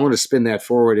 I want to spin that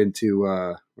forward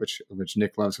into which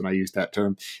Nick loves when I use that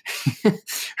term,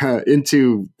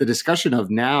 into the discussion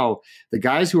of now the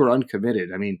guys who are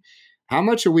uncommitted. I mean, how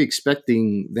much are we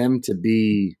expecting them to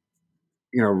be,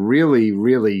 really,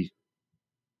 really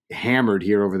hammered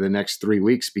here over the next 3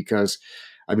 weeks? Because,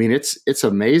 I mean, it's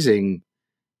amazing.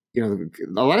 A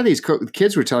lot of these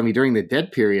kids were telling me during the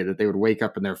dead period that they would wake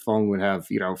up and their phone would have,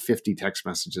 50 text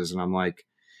messages. And I'm like,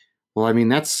 well, I mean,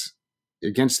 that's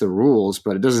against the rules,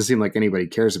 but it doesn't seem like anybody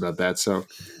cares about that. So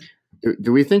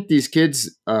do we think these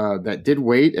kids that did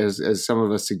wait, as some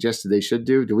of us suggested they should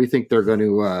do we think they're going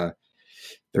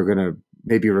to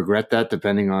maybe regret that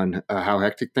depending on how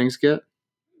hectic things get?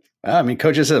 I mean,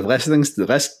 coaches have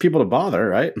less people to bother,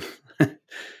 right?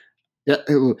 Yeah,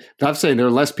 I'm saying there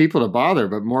are less people to bother,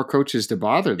 but more coaches to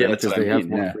bother them because they have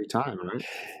more yeah. free time, right?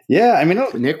 Yeah, I mean,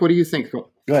 Nick, what do you think? Go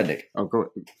ahead, Nick. Oh, go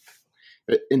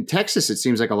ahead. In Texas, it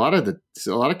seems like a lot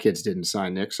of kids didn't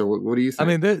sign, Nick. So what do you think?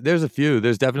 I mean, there's a few.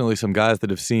 There's definitely some guys that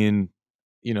have seen,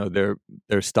 their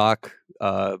stock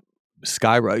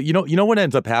skyrocket. You know what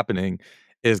ends up happening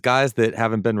is guys that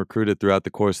haven't been recruited throughout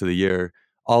the course of the year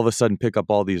all of a sudden pick up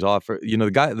all these offers.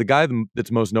 The guy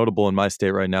that's most notable in my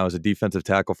state right now is a defensive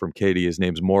tackle from Katy. His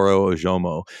name's Moro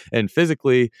Ojomo, and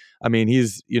physically, I mean,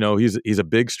 he's a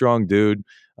big, strong dude.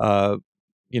 Kind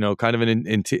of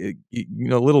a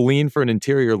little lean for an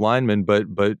interior lineman, but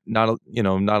not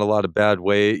a lot of bad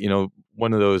weight.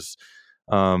 One of those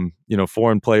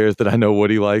foreign players that I know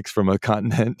Woody likes from a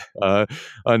continent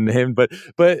on him,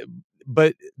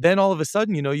 but then all of a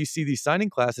sudden, you see these signing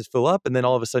classes fill up, and then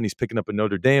all of a sudden he's picking up a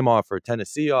Notre Dame offer, a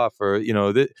Tennessee offer,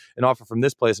 an offer from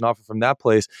this place, an offer from that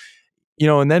place.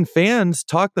 And then fans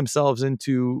talk themselves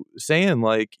into saying,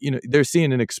 like, they're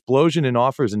seeing an explosion in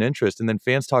offers and interest. And then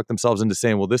fans talk themselves into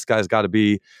saying, well, this guy's got to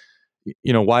be,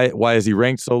 why is he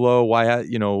ranked so low? Why,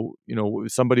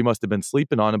 somebody must have been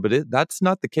sleeping on him. But that's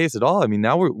not the case at all. I mean,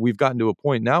 now we've gotten to a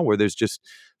point now where there's just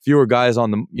fewer guys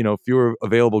on the, fewer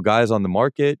available guys on the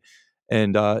market.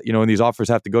 And, and these offers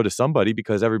have to go to somebody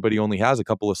because everybody only has a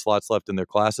couple of slots left in their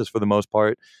classes for the most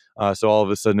part. So all of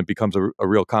a sudden it becomes a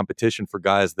real competition for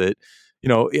guys that,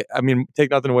 I mean,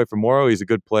 take nothing away from Moro. He's a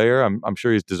good player. I'm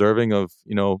sure he's deserving of,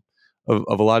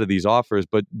 of a lot of these offers,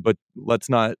 but let's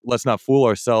not fool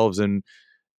ourselves and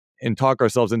talk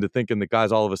ourselves into thinking that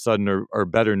guys all of a sudden are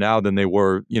better now than they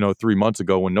were, 3 months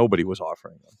ago when nobody was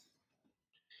offering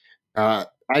them.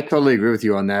 I totally agree with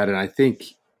you on that. And I think,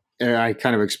 I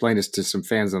kind of explained this to some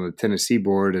fans on the Tennessee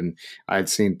board, and I'd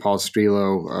seen Paul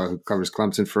Strelo, who covers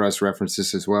Clemson for us, reference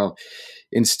this as well.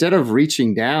 Instead of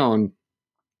reaching down,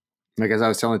 like as I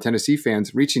was telling the Tennessee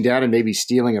fans, reaching down and maybe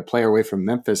stealing a player away from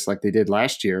Memphis like they did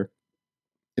last year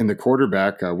in the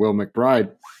quarterback, Will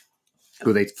McBride,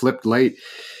 who they flipped late,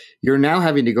 you're now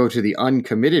having to go to the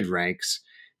uncommitted ranks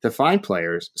to find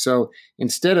players. So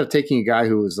instead of taking a guy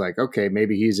who was like, okay,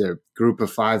 maybe he's a group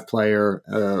of 5 player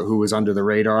who was under the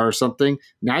radar or something,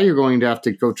 now you're going to have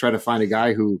to go try to find a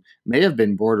guy who may have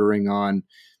been bordering on,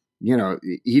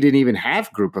 he didn't even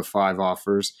have group of 5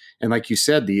 offers. And like you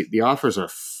said, the offers are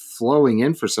flowing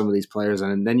in for some of these players.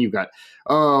 And then you've got,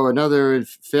 another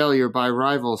failure by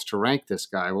rivals to rank this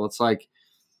guy. Well, it's like,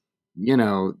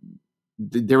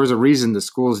 there was a reason the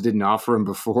schools didn't offer him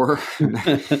before.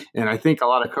 And I think a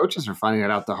lot of coaches are finding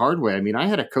that out the hard way. I mean, I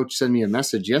had a coach send me a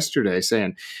message yesterday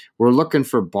saying, we're looking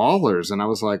for ballers. And I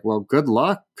was like, well, good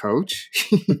luck, coach.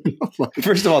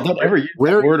 First of all, don't ever use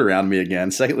that word around me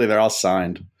again. Secondly, they're all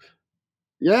signed.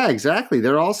 Yeah, exactly.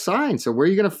 They're all signed. So where are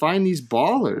you going to find these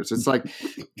ballers? It's like,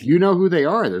 you know who they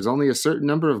are. There's only a certain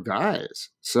number of guys.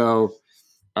 So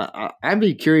I'd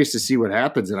be curious to see what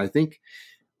happens. And I think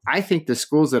the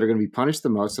schools that are going to be punished the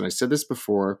most, and I said this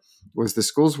before, was the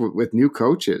schools with new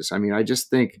coaches. I mean, I just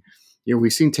think,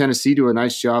 we've seen Tennessee do a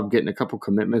nice job getting a couple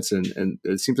commitments, and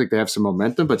it seems like they have some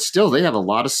momentum, but still they have a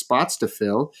lot of spots to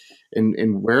fill.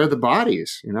 And where are the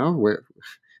bodies? Where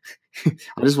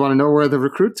I just want to know where the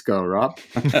recruits go, Rob.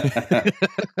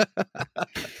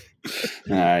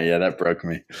 Yeah, that broke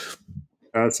me.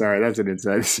 Oh, sorry. That's an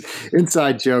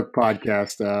inside joke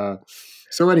podcast.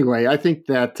 So anyway, I think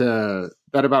that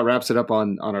that about wraps it up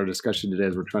on our discussion today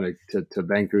as we're trying to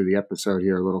bang through the episode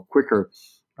here a little quicker.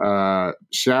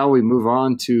 Shall we move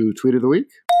on to Tweet of the Week?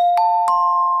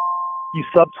 You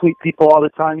subtweet people all the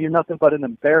time. You're nothing but an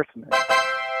embarrassment.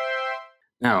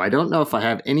 Now, I don't know if I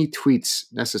have any tweets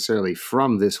necessarily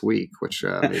from this week, which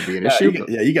may be an issue.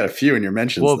 You got a few in your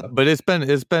mentions. Well, though. but it's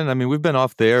been. I mean, we've been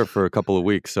off the air for a couple of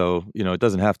weeks, so it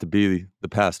doesn't have to be the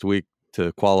past week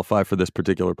to qualify for this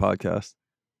particular podcast.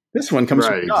 This one comes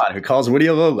from God, who calls Woody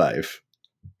a lowlife.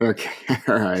 Okay,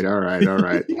 all right.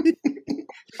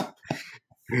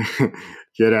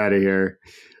 Get out of here.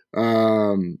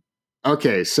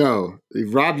 Okay, so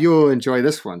Rob, you'll enjoy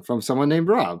this one from someone named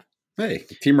Rob. Hey,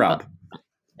 Team Rob.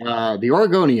 The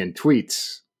Oregonian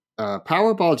tweets,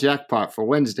 Powerball jackpot for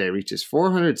Wednesday reaches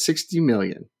 $460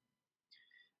 million.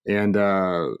 And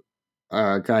a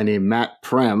guy named Matt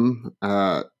Prem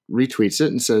retweets it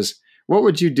and says, what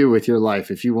would you do with your life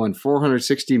if you won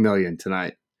 $460 million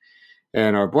tonight?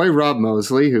 And our boy Rob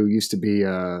Mosley, who used to be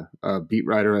a beat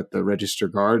writer at the Register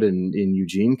Guard in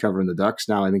Eugene covering the Ducks,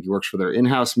 now I think he works for their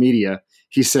in-house media,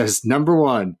 he says, number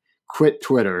one, quit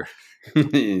Twitter.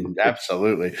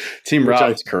 Absolutely. Team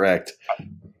Rob is correct.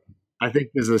 I think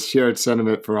there's a shared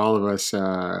sentiment for all of us.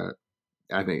 I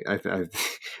think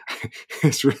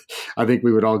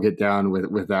we would all get down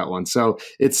with that one. So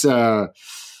it's I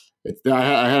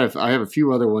have a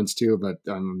few other ones too, but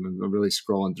I'm really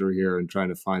scrolling through here and trying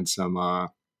to find some. Oh,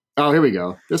 here we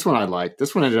go. This one I like.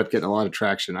 This one ended up getting a lot of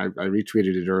traction. I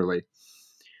retweeted it early.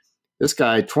 This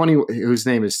guy, his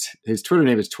Twitter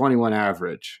name is 21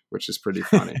 Average, which is pretty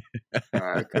funny.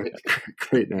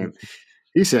 Great name.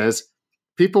 He says,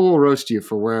 people will roast you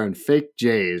for wearing fake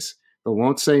J's, but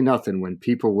won't say nothing when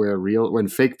fake people wear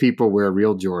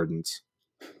real Jordans.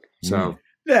 So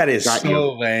that is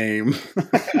so lame.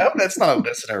 I hope that's not a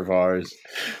listener of ours.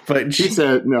 But he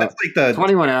said, no, that's like the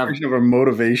 21 Average of a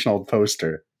motivational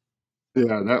poster.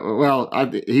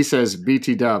 Yeah, he says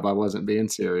BT dub. I wasn't being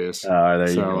serious. There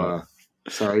you go.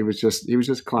 So he was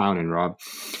just clowning, Rob.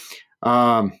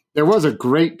 There was a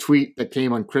great tweet that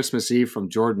came on Christmas Eve from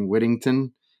Jordan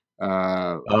Whittington.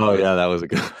 That was a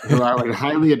good. Who I would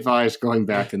highly advise going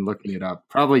back and looking it up.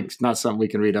 Probably not something we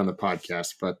can read on the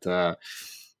podcast, but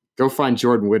go find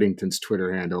Jordan Whittington's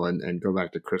Twitter handle and go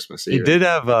back to Christmas Eve. He did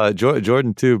have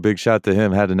Jordan too. Big shout to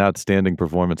him. Had an outstanding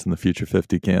performance in the Future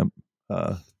 50 camp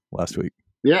last week.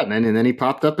 Yeah, and then he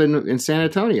popped up in San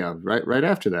Antonio right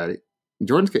after that.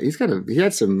 He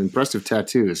had some impressive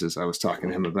tattoos, as I was talking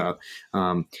to him about.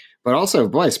 But also,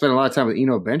 boy, I spent a lot of time with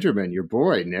Eno Benjamin, your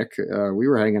boy, Nick. We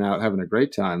were hanging out, having a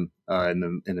great time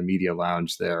in the media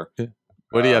lounge there.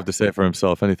 What do you have to say for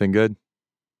himself? Anything good?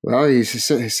 Well, he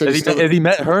said has he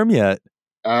met Herm yet?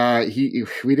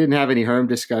 We didn't have any Herm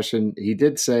discussion. He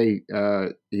did say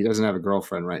he doesn't have a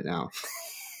girlfriend right now.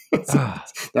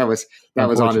 that was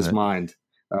on his mind.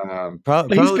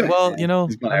 Probably.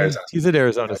 He's at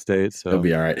Arizona State, so he'll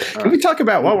be all right. Can we talk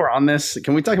about, while we're on this?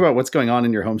 Can we talk about what's going on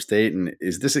in your home state? And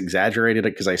is this exaggerated?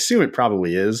 Because I assume it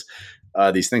probably is.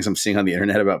 These things I'm seeing on the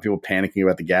internet about people panicking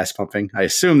about the gas pumping. I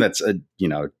assume that's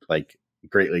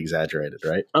greatly exaggerated,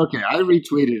 right? Okay, I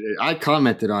retweeted it. I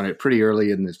commented on it pretty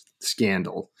early in the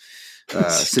scandal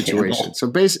situation.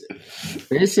 So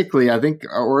basically, I think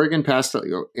Oregon passed.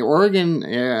 Oregon,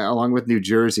 along with New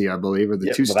Jersey, I believe, are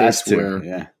the two states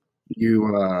where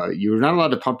you're not allowed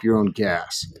to pump your own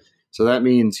gas. So that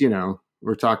means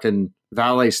we're talking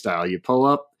valet style. You pull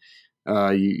up,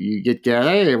 you get gas.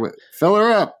 Hey, fill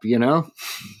her up.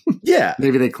 Yeah,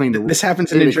 maybe they clean the. This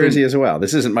happens in New Jersey as well.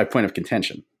 This isn't my point of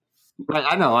contention. Right,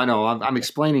 I know. I'm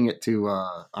explaining it to.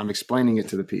 I'm explaining it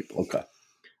to the people. Okay.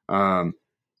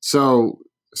 So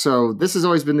this has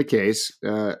always been the case,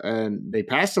 and they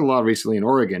passed a law recently in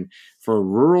Oregon for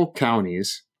rural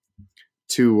counties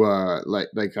to like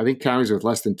I think counties with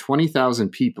less than 20,000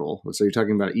 people. So you're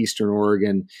talking about Eastern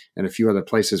Oregon and a few other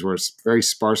places where it's very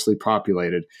sparsely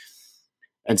populated,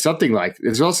 and something like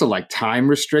there's also like time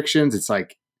restrictions. It's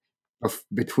like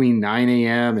between 9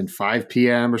 a.m. and 5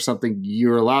 p.m. or something.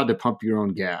 You're allowed to pump your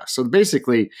own gas. So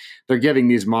basically, they're giving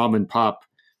these mom and pop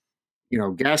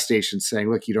gas stations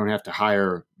saying, look, you don't have to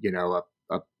hire,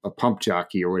 a pump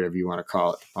jockey or whatever you want to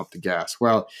call it to pump the gas.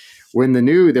 Well,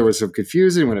 there was some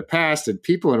confusion when it passed, and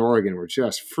people in Oregon were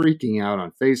just freaking out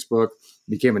on Facebook.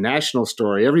 It became a national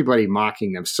story, everybody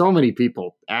mocking them. So many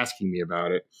people asking me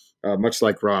about it, much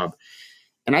like Rob.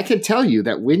 And I can tell you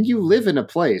that when you live in a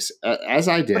place, as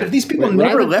I did. But if these people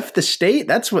never left the state,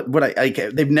 that's what I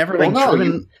they've never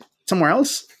driven somewhere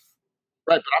else.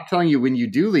 Right, but I'm telling you, when you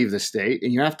do leave the state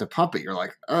and you have to pump it, you're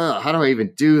like, how do I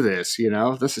even do this?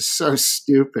 This is so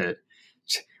stupid.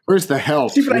 Where's the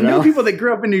help? See, but I know people that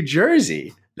grew up in New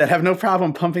Jersey that have no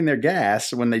problem pumping their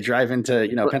gas when they drive into,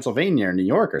 Pennsylvania or New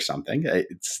York or something.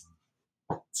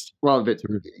 Well, but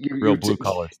real blue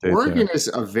collar state. Oregon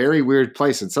is a very weird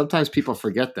place, and sometimes people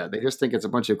forget that. They just think it's a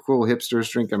bunch of cool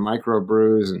hipsters drinking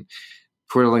microbrews and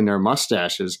twiddling their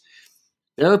mustaches.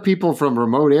 There are people from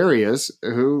remote areas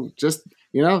who just,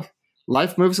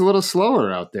 life moves a little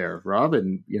slower out there, Rob,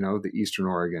 in, the Eastern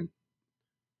Oregon.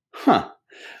 Huh.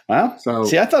 Well,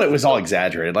 I thought it was all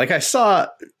exaggerated. Like I saw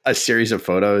a series of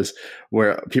photos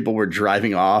where people were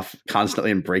driving off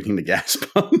constantly and breaking the gas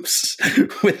pumps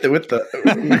with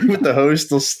the hose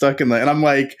still stuck in and I'm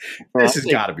like, this has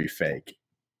got to be fake.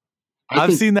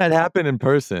 I've seen that happen in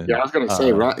person. Yeah, I was going to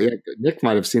say, Nick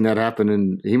might have seen that happen,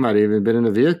 and he might have even been in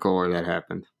a vehicle where that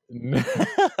happened.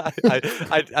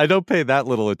 I don't pay that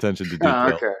little attention to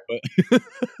detail.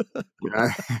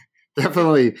 Okay.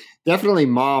 Definitely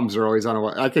moms are always on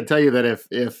a. I can tell you that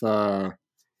if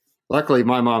luckily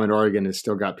my mom in Oregon has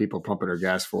still got people pumping her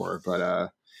gas for her,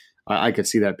 but I could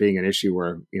see that being an issue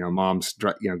where moms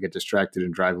get distracted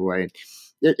and drive away.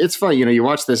 It's funny, you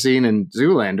watch the scene in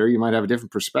Zoolander, you might have a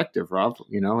different perspective, Rob,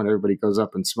 and everybody goes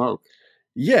up in smoke.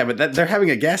 Yeah, but they're having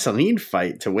a gasoline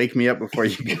fight to wake me up before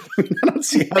you go. I don't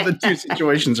see how the two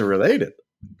situations are related.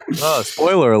 Oh,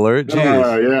 spoiler alert.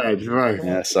 Jeez. Yeah, right.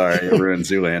 Yeah, sorry. I ruined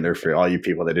Zoolander for all you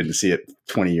people that didn't see it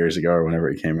 20 years ago or whenever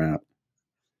it came out.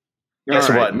 Guess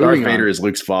what? Darth Vader is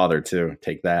Luke's father, too.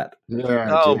 Take that.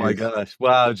 Yeah, oh, my gosh.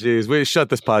 Wow, geez. We shut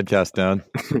this podcast down.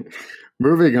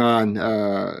 Moving on.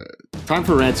 Time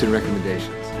for rants and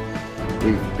recommendations.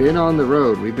 We've been on the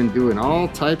road. We've been doing all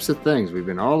types of things. We've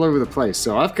been all over the place.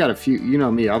 So I've got a few,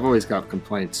 me, I've always got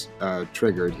complaints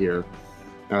triggered here,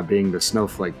 being the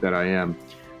snowflake that I am.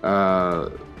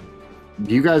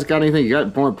 Do you guys got anything?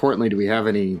 More importantly, do we have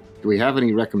any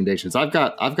recommendations? I've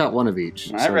got one of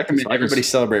each. I recommend everybody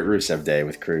celebrate Rusev Day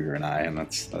with Kruger and I, and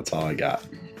that's all I got.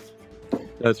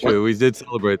 That's true. We did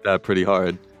celebrate that pretty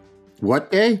hard.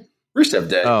 What day? Rusev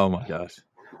Day. Oh my gosh.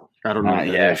 I don't know.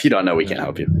 Yeah, if you don't know, we can't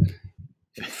help you.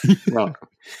 Well,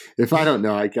 if I don't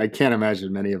know, I can't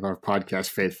imagine many of our podcast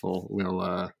faithful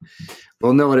will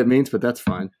know what it means, but that's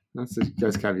fine. You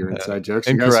guys have your inside jokes.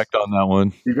 Incorrect on that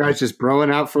one. You guys just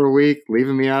broing out for a week,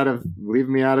 leaving me out of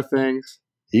things.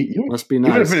 You must be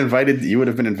nice. You would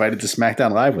have been invited to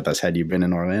SmackDown Live with us had you been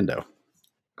in Orlando.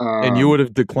 And you would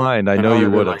have declined. I know you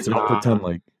would have. So don't pretend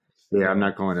like. Yeah, I'm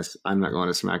not going to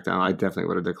SmackDown. I definitely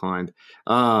would have declined.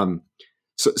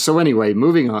 So anyway,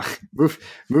 moving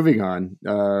on.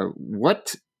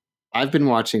 What I've been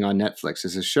watching on Netflix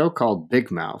is a show called Big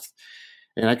Mouth.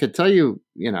 And I could tell you,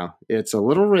 it's a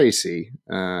little racy.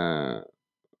 I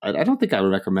don't think I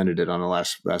recommended it on the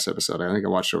last episode. I think I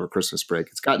watched it over Christmas break.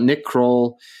 It's got Nick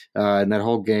Kroll and that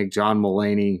whole gang, John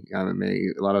Mulaney,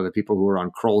 a lot of the people who were on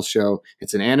Kroll's show.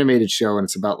 It's an animated show, and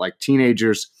it's about like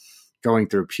teenagers going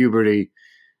through puberty.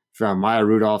 Maya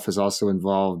Rudolph is also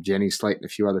involved, Jenny Slate, and a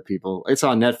few other people. It's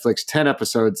on Netflix, 10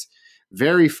 episodes.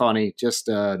 Very funny, just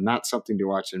not something to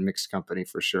watch in mixed company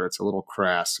for sure. It's a little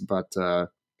crass, but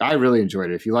I really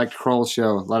enjoyed it. If you liked Kroll's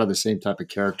show, a lot of the same type of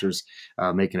characters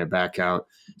making it back out.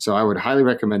 So I would highly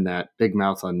recommend that. Big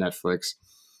Mouth on Netflix.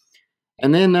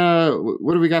 And then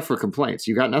what do we got for complaints?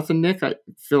 You got nothing, Nick? I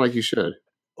feel like you should.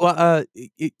 Well, I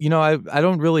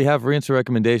don't really have rants or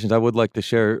recommendations. I would like to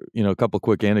share, a couple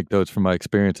quick anecdotes from my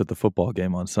experience at the football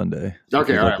game on Sunday.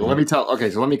 Okay, all right. Well,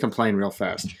 let me complain real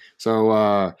fast. So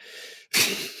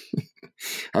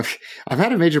I've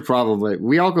had a major problem.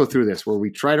 We all go through this where we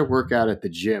try to work out at the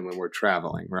gym when we're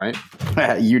traveling, right?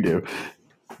 You do.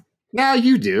 No,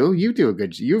 you do. You do a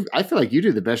good. I feel like you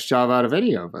do the best job out of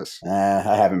any of us. I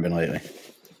haven't been lately.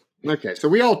 Okay, so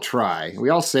we all try. We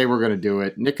all say we're going to do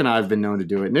it. Nick and I have been known to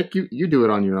do it. Nick, you do it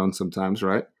on your own sometimes,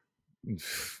 right?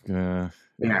 Yeah,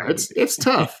 it's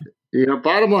tough.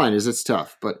 Bottom line is it's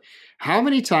tough. But how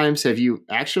many times have you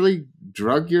actually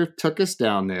took us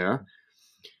down there,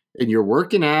 and you're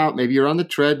working out? Maybe you're on the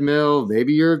treadmill.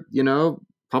 Maybe you're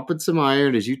pumping some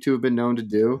iron, as you two have been known to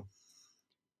do.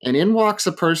 And in walks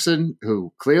a person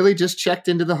who clearly just checked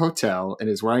into the hotel and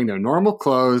is wearing their normal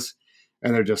clothes.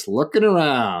 And they're just looking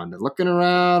around, walking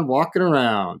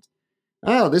around.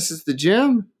 Oh, this is the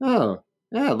gym? Oh,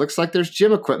 yeah, it looks like there's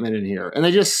gym equipment in here. And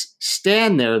they just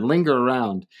stand there and linger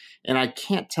around. And I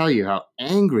can't tell you how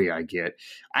angry I get.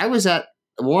 I was at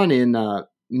one in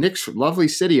Nick's lovely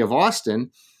city of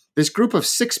Austin. This group of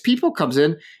 6 people comes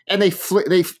in, and they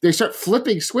start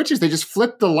flipping switches. They just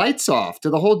flip the lights off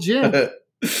to the whole gym.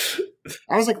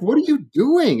 I was like, what are you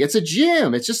doing? It's a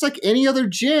gym. It's just like any other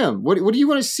gym. What do you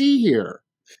want to see here?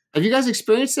 Have you guys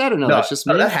experienced that or no? That's just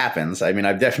me. No, that happens. I mean,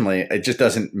 it just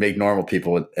doesn't make normal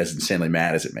people as insanely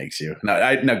mad as it makes you. Granted,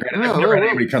 I've never had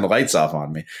anybody turn the lights off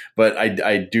on me, but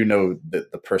I do know the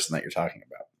person that you're talking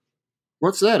about.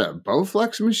 What's that? A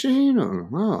Bowflex machine?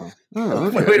 Okay. Wait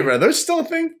a minute. Are those still a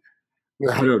thing?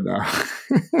 I don't know.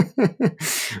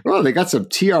 Well, they got some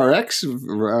TRX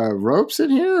ropes in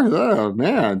here. Oh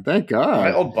man, thank God.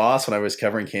 My old boss, when I was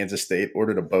covering Kansas State,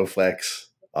 ordered a Bowflex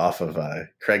off of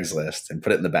Craigslist and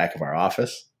put it in the back of our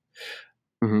office.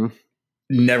 Mm-hmm.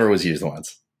 Never was used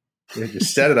once. They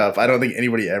just set it up. I don't think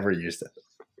anybody ever used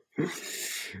it.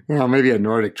 Well, maybe a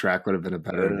Nordic track would have been a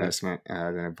better investment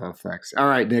than a Bowflex. All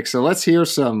right, Nick. So let's hear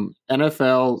some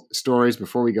NFL stories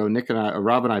before we go.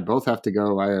 Rob and I both have to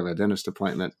go. I have a dentist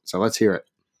appointment, so let's hear it.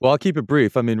 Well, I'll keep it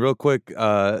brief. I mean, real quick,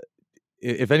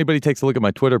 if anybody takes a look at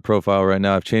my Twitter profile right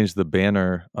now, I've changed the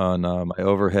banner on my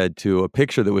overhead to a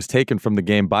picture that was taken from the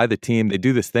game by the team. They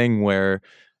do this thing where,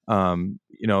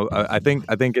 I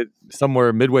think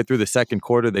somewhere midway through the second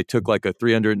quarter, they took like a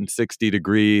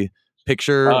 360-degree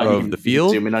picture of the field.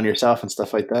 Zoom in on yourself and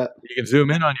stuff like that. You can zoom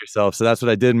in on yourself. So that's what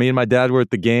I did. Me and my dad were at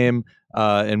the game.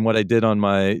 And what I did on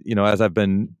my, as I've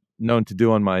been known to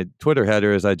do on my Twitter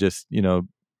header, is I just,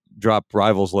 drop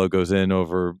Rivals logos in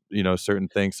over, certain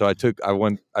things. So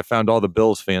I found all the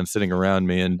Bills fans sitting around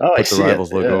me and put the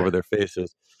Rivals logo over their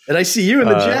faces. And I see you in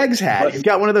the Jags hat. You've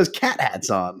got one of those cat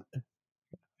hats on.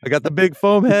 I got the big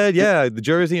foam head, the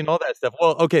jersey and all that stuff.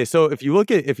 Well, okay, so if you look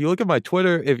at my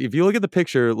Twitter, if you look at the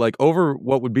picture, like over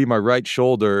what would be my right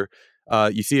shoulder,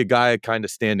 you see a guy kind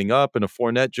of standing up in a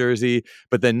Fournette jersey,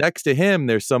 but then next to him,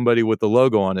 there's somebody with the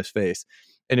logo on his face.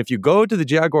 And if you go to the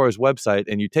Jaguars website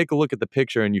and you take a look at the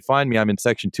picture and you find me, I'm in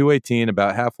section 218,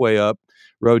 about halfway up,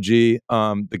 row G.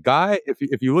 The guy,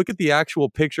 if you look at the actual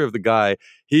picture of the guy,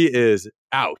 he is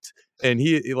out. And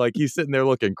he's sitting there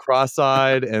looking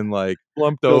cross-eyed and like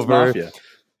slumped over. Mafia.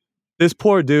 This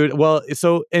poor dude. Well,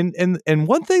 so and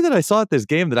one thing that I saw at this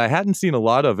game that I hadn't seen a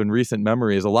lot of in recent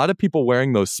memory is a lot of people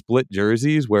wearing those split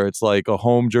jerseys where it's like a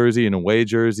home jersey and away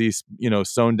jersey,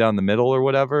 sewn down the middle or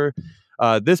whatever.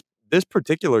 This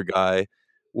particular guy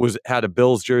had a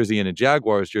Bills jersey and a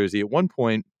Jaguars jersey. At one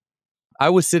point, I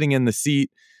was sitting in the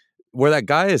seat where that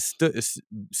guy is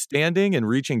standing and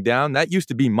reaching down. That used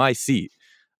to be my seat.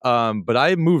 But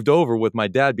I moved over with my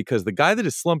dad because the guy that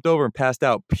is slumped over and passed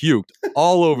out puked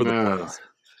all over the place.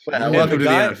 Welcome to the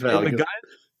NFL.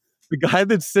 The guy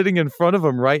that's sitting in front of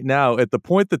him right now, at the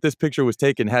point that this picture was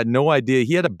taken, had no idea.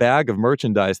 He had a bag of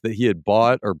merchandise that he had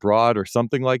bought or brought or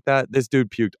something like that. This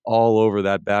dude puked all over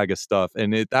that bag of stuff.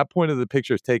 And at that point of the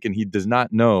picture is taken, he does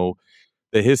not know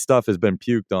that his stuff has been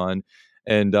puked on.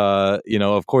 And,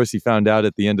 of course, he found out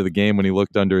at the end of the game when he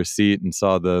looked under his seat and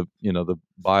saw the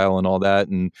bile and all that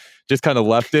and just kind of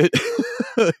left it.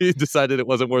 He decided it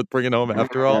wasn't worth bringing home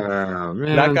after all. Oh,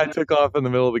 that guy took off in the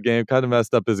middle of the game, kind of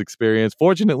messed up his experience.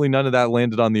 Fortunately, none of that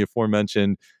landed on the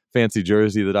aforementioned fancy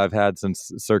jersey that I've had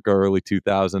since circa early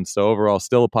 2000s. So overall,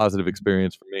 still a positive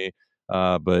experience for me.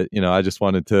 But I just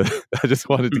wanted to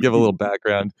give a little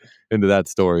background into that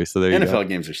story. So there you go. NFL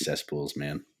games are cesspools,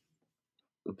 man.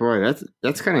 Boy,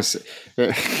 that's kind of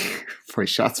boy,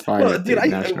 shots fired. Well, dude,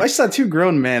 I saw two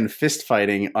grown men fist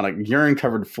fighting on a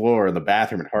urine-covered floor in the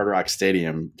bathroom at Hard Rock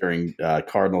Stadium during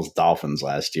Cardinals-Dolphins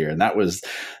last year, and that was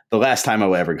the last time I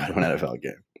will ever go to an NFL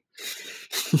game.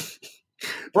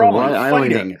 Brawling,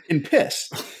 fighting, in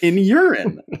piss, in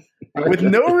urine, with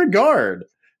no regard,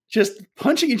 just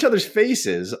punching each other's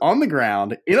faces on the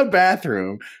ground in a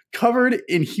bathroom covered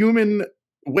in human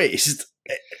waste.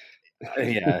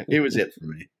 Yeah, it was it for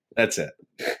me. That's it.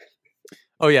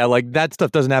 Oh yeah, like that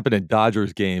stuff doesn't happen at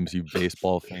Dodgers games, you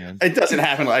baseball fans. It doesn't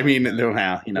happen. I mean,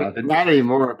 not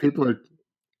anymore. People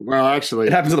are actually,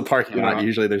 it happens in the parking lot.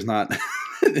 Usually, there's not,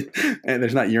 and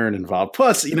there's not urine involved.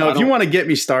 Plus, if you want to get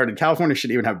me started, California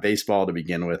shouldn't even have baseball to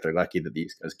begin with. They're lucky that the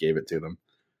East Coast gave it to them.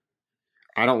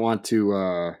 I don't want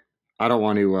to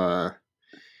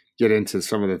get into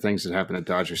some of the things that happened at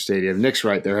Dodger Stadium. Nick's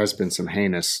right. There has been some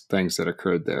heinous things that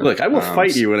occurred there. Look, I will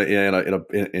fight you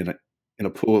in a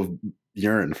pool of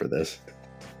urine for this.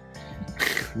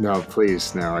 No,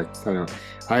 please, no. I don't.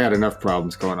 I got enough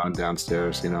problems going on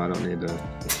downstairs. I don't need to.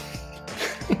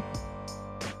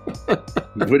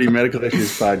 Woody Medical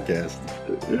Issues Podcast.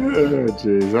 Oh,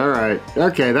 jeez. All right.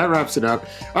 Okay, that wraps it up.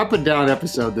 Up and down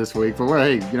episode this week. But we're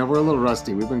a little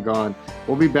rusty. We've been gone.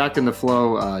 We'll be back in the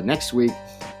flow next week.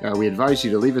 We advise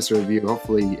you to leave us a review,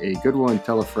 hopefully a good one,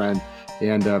 tell a friend.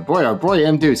 And our boy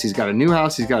M. Deuce, he's got a new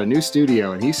house, he's got a new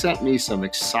studio, and he sent me some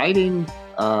exciting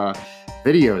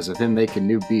videos of him making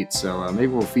new beats. So maybe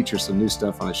we'll feature some new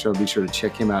stuff on the show. Be sure to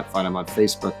check him out, find him on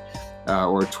Facebook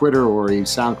or Twitter or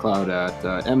SoundCloud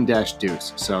at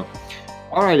m-deuce. So,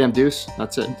 all right, M-Deuce,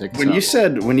 that's it. Take us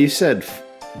out. When you said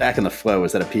back in the flow,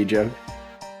 was that a P joke?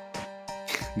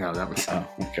 No, that was. Oh,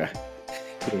 okay.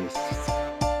 It was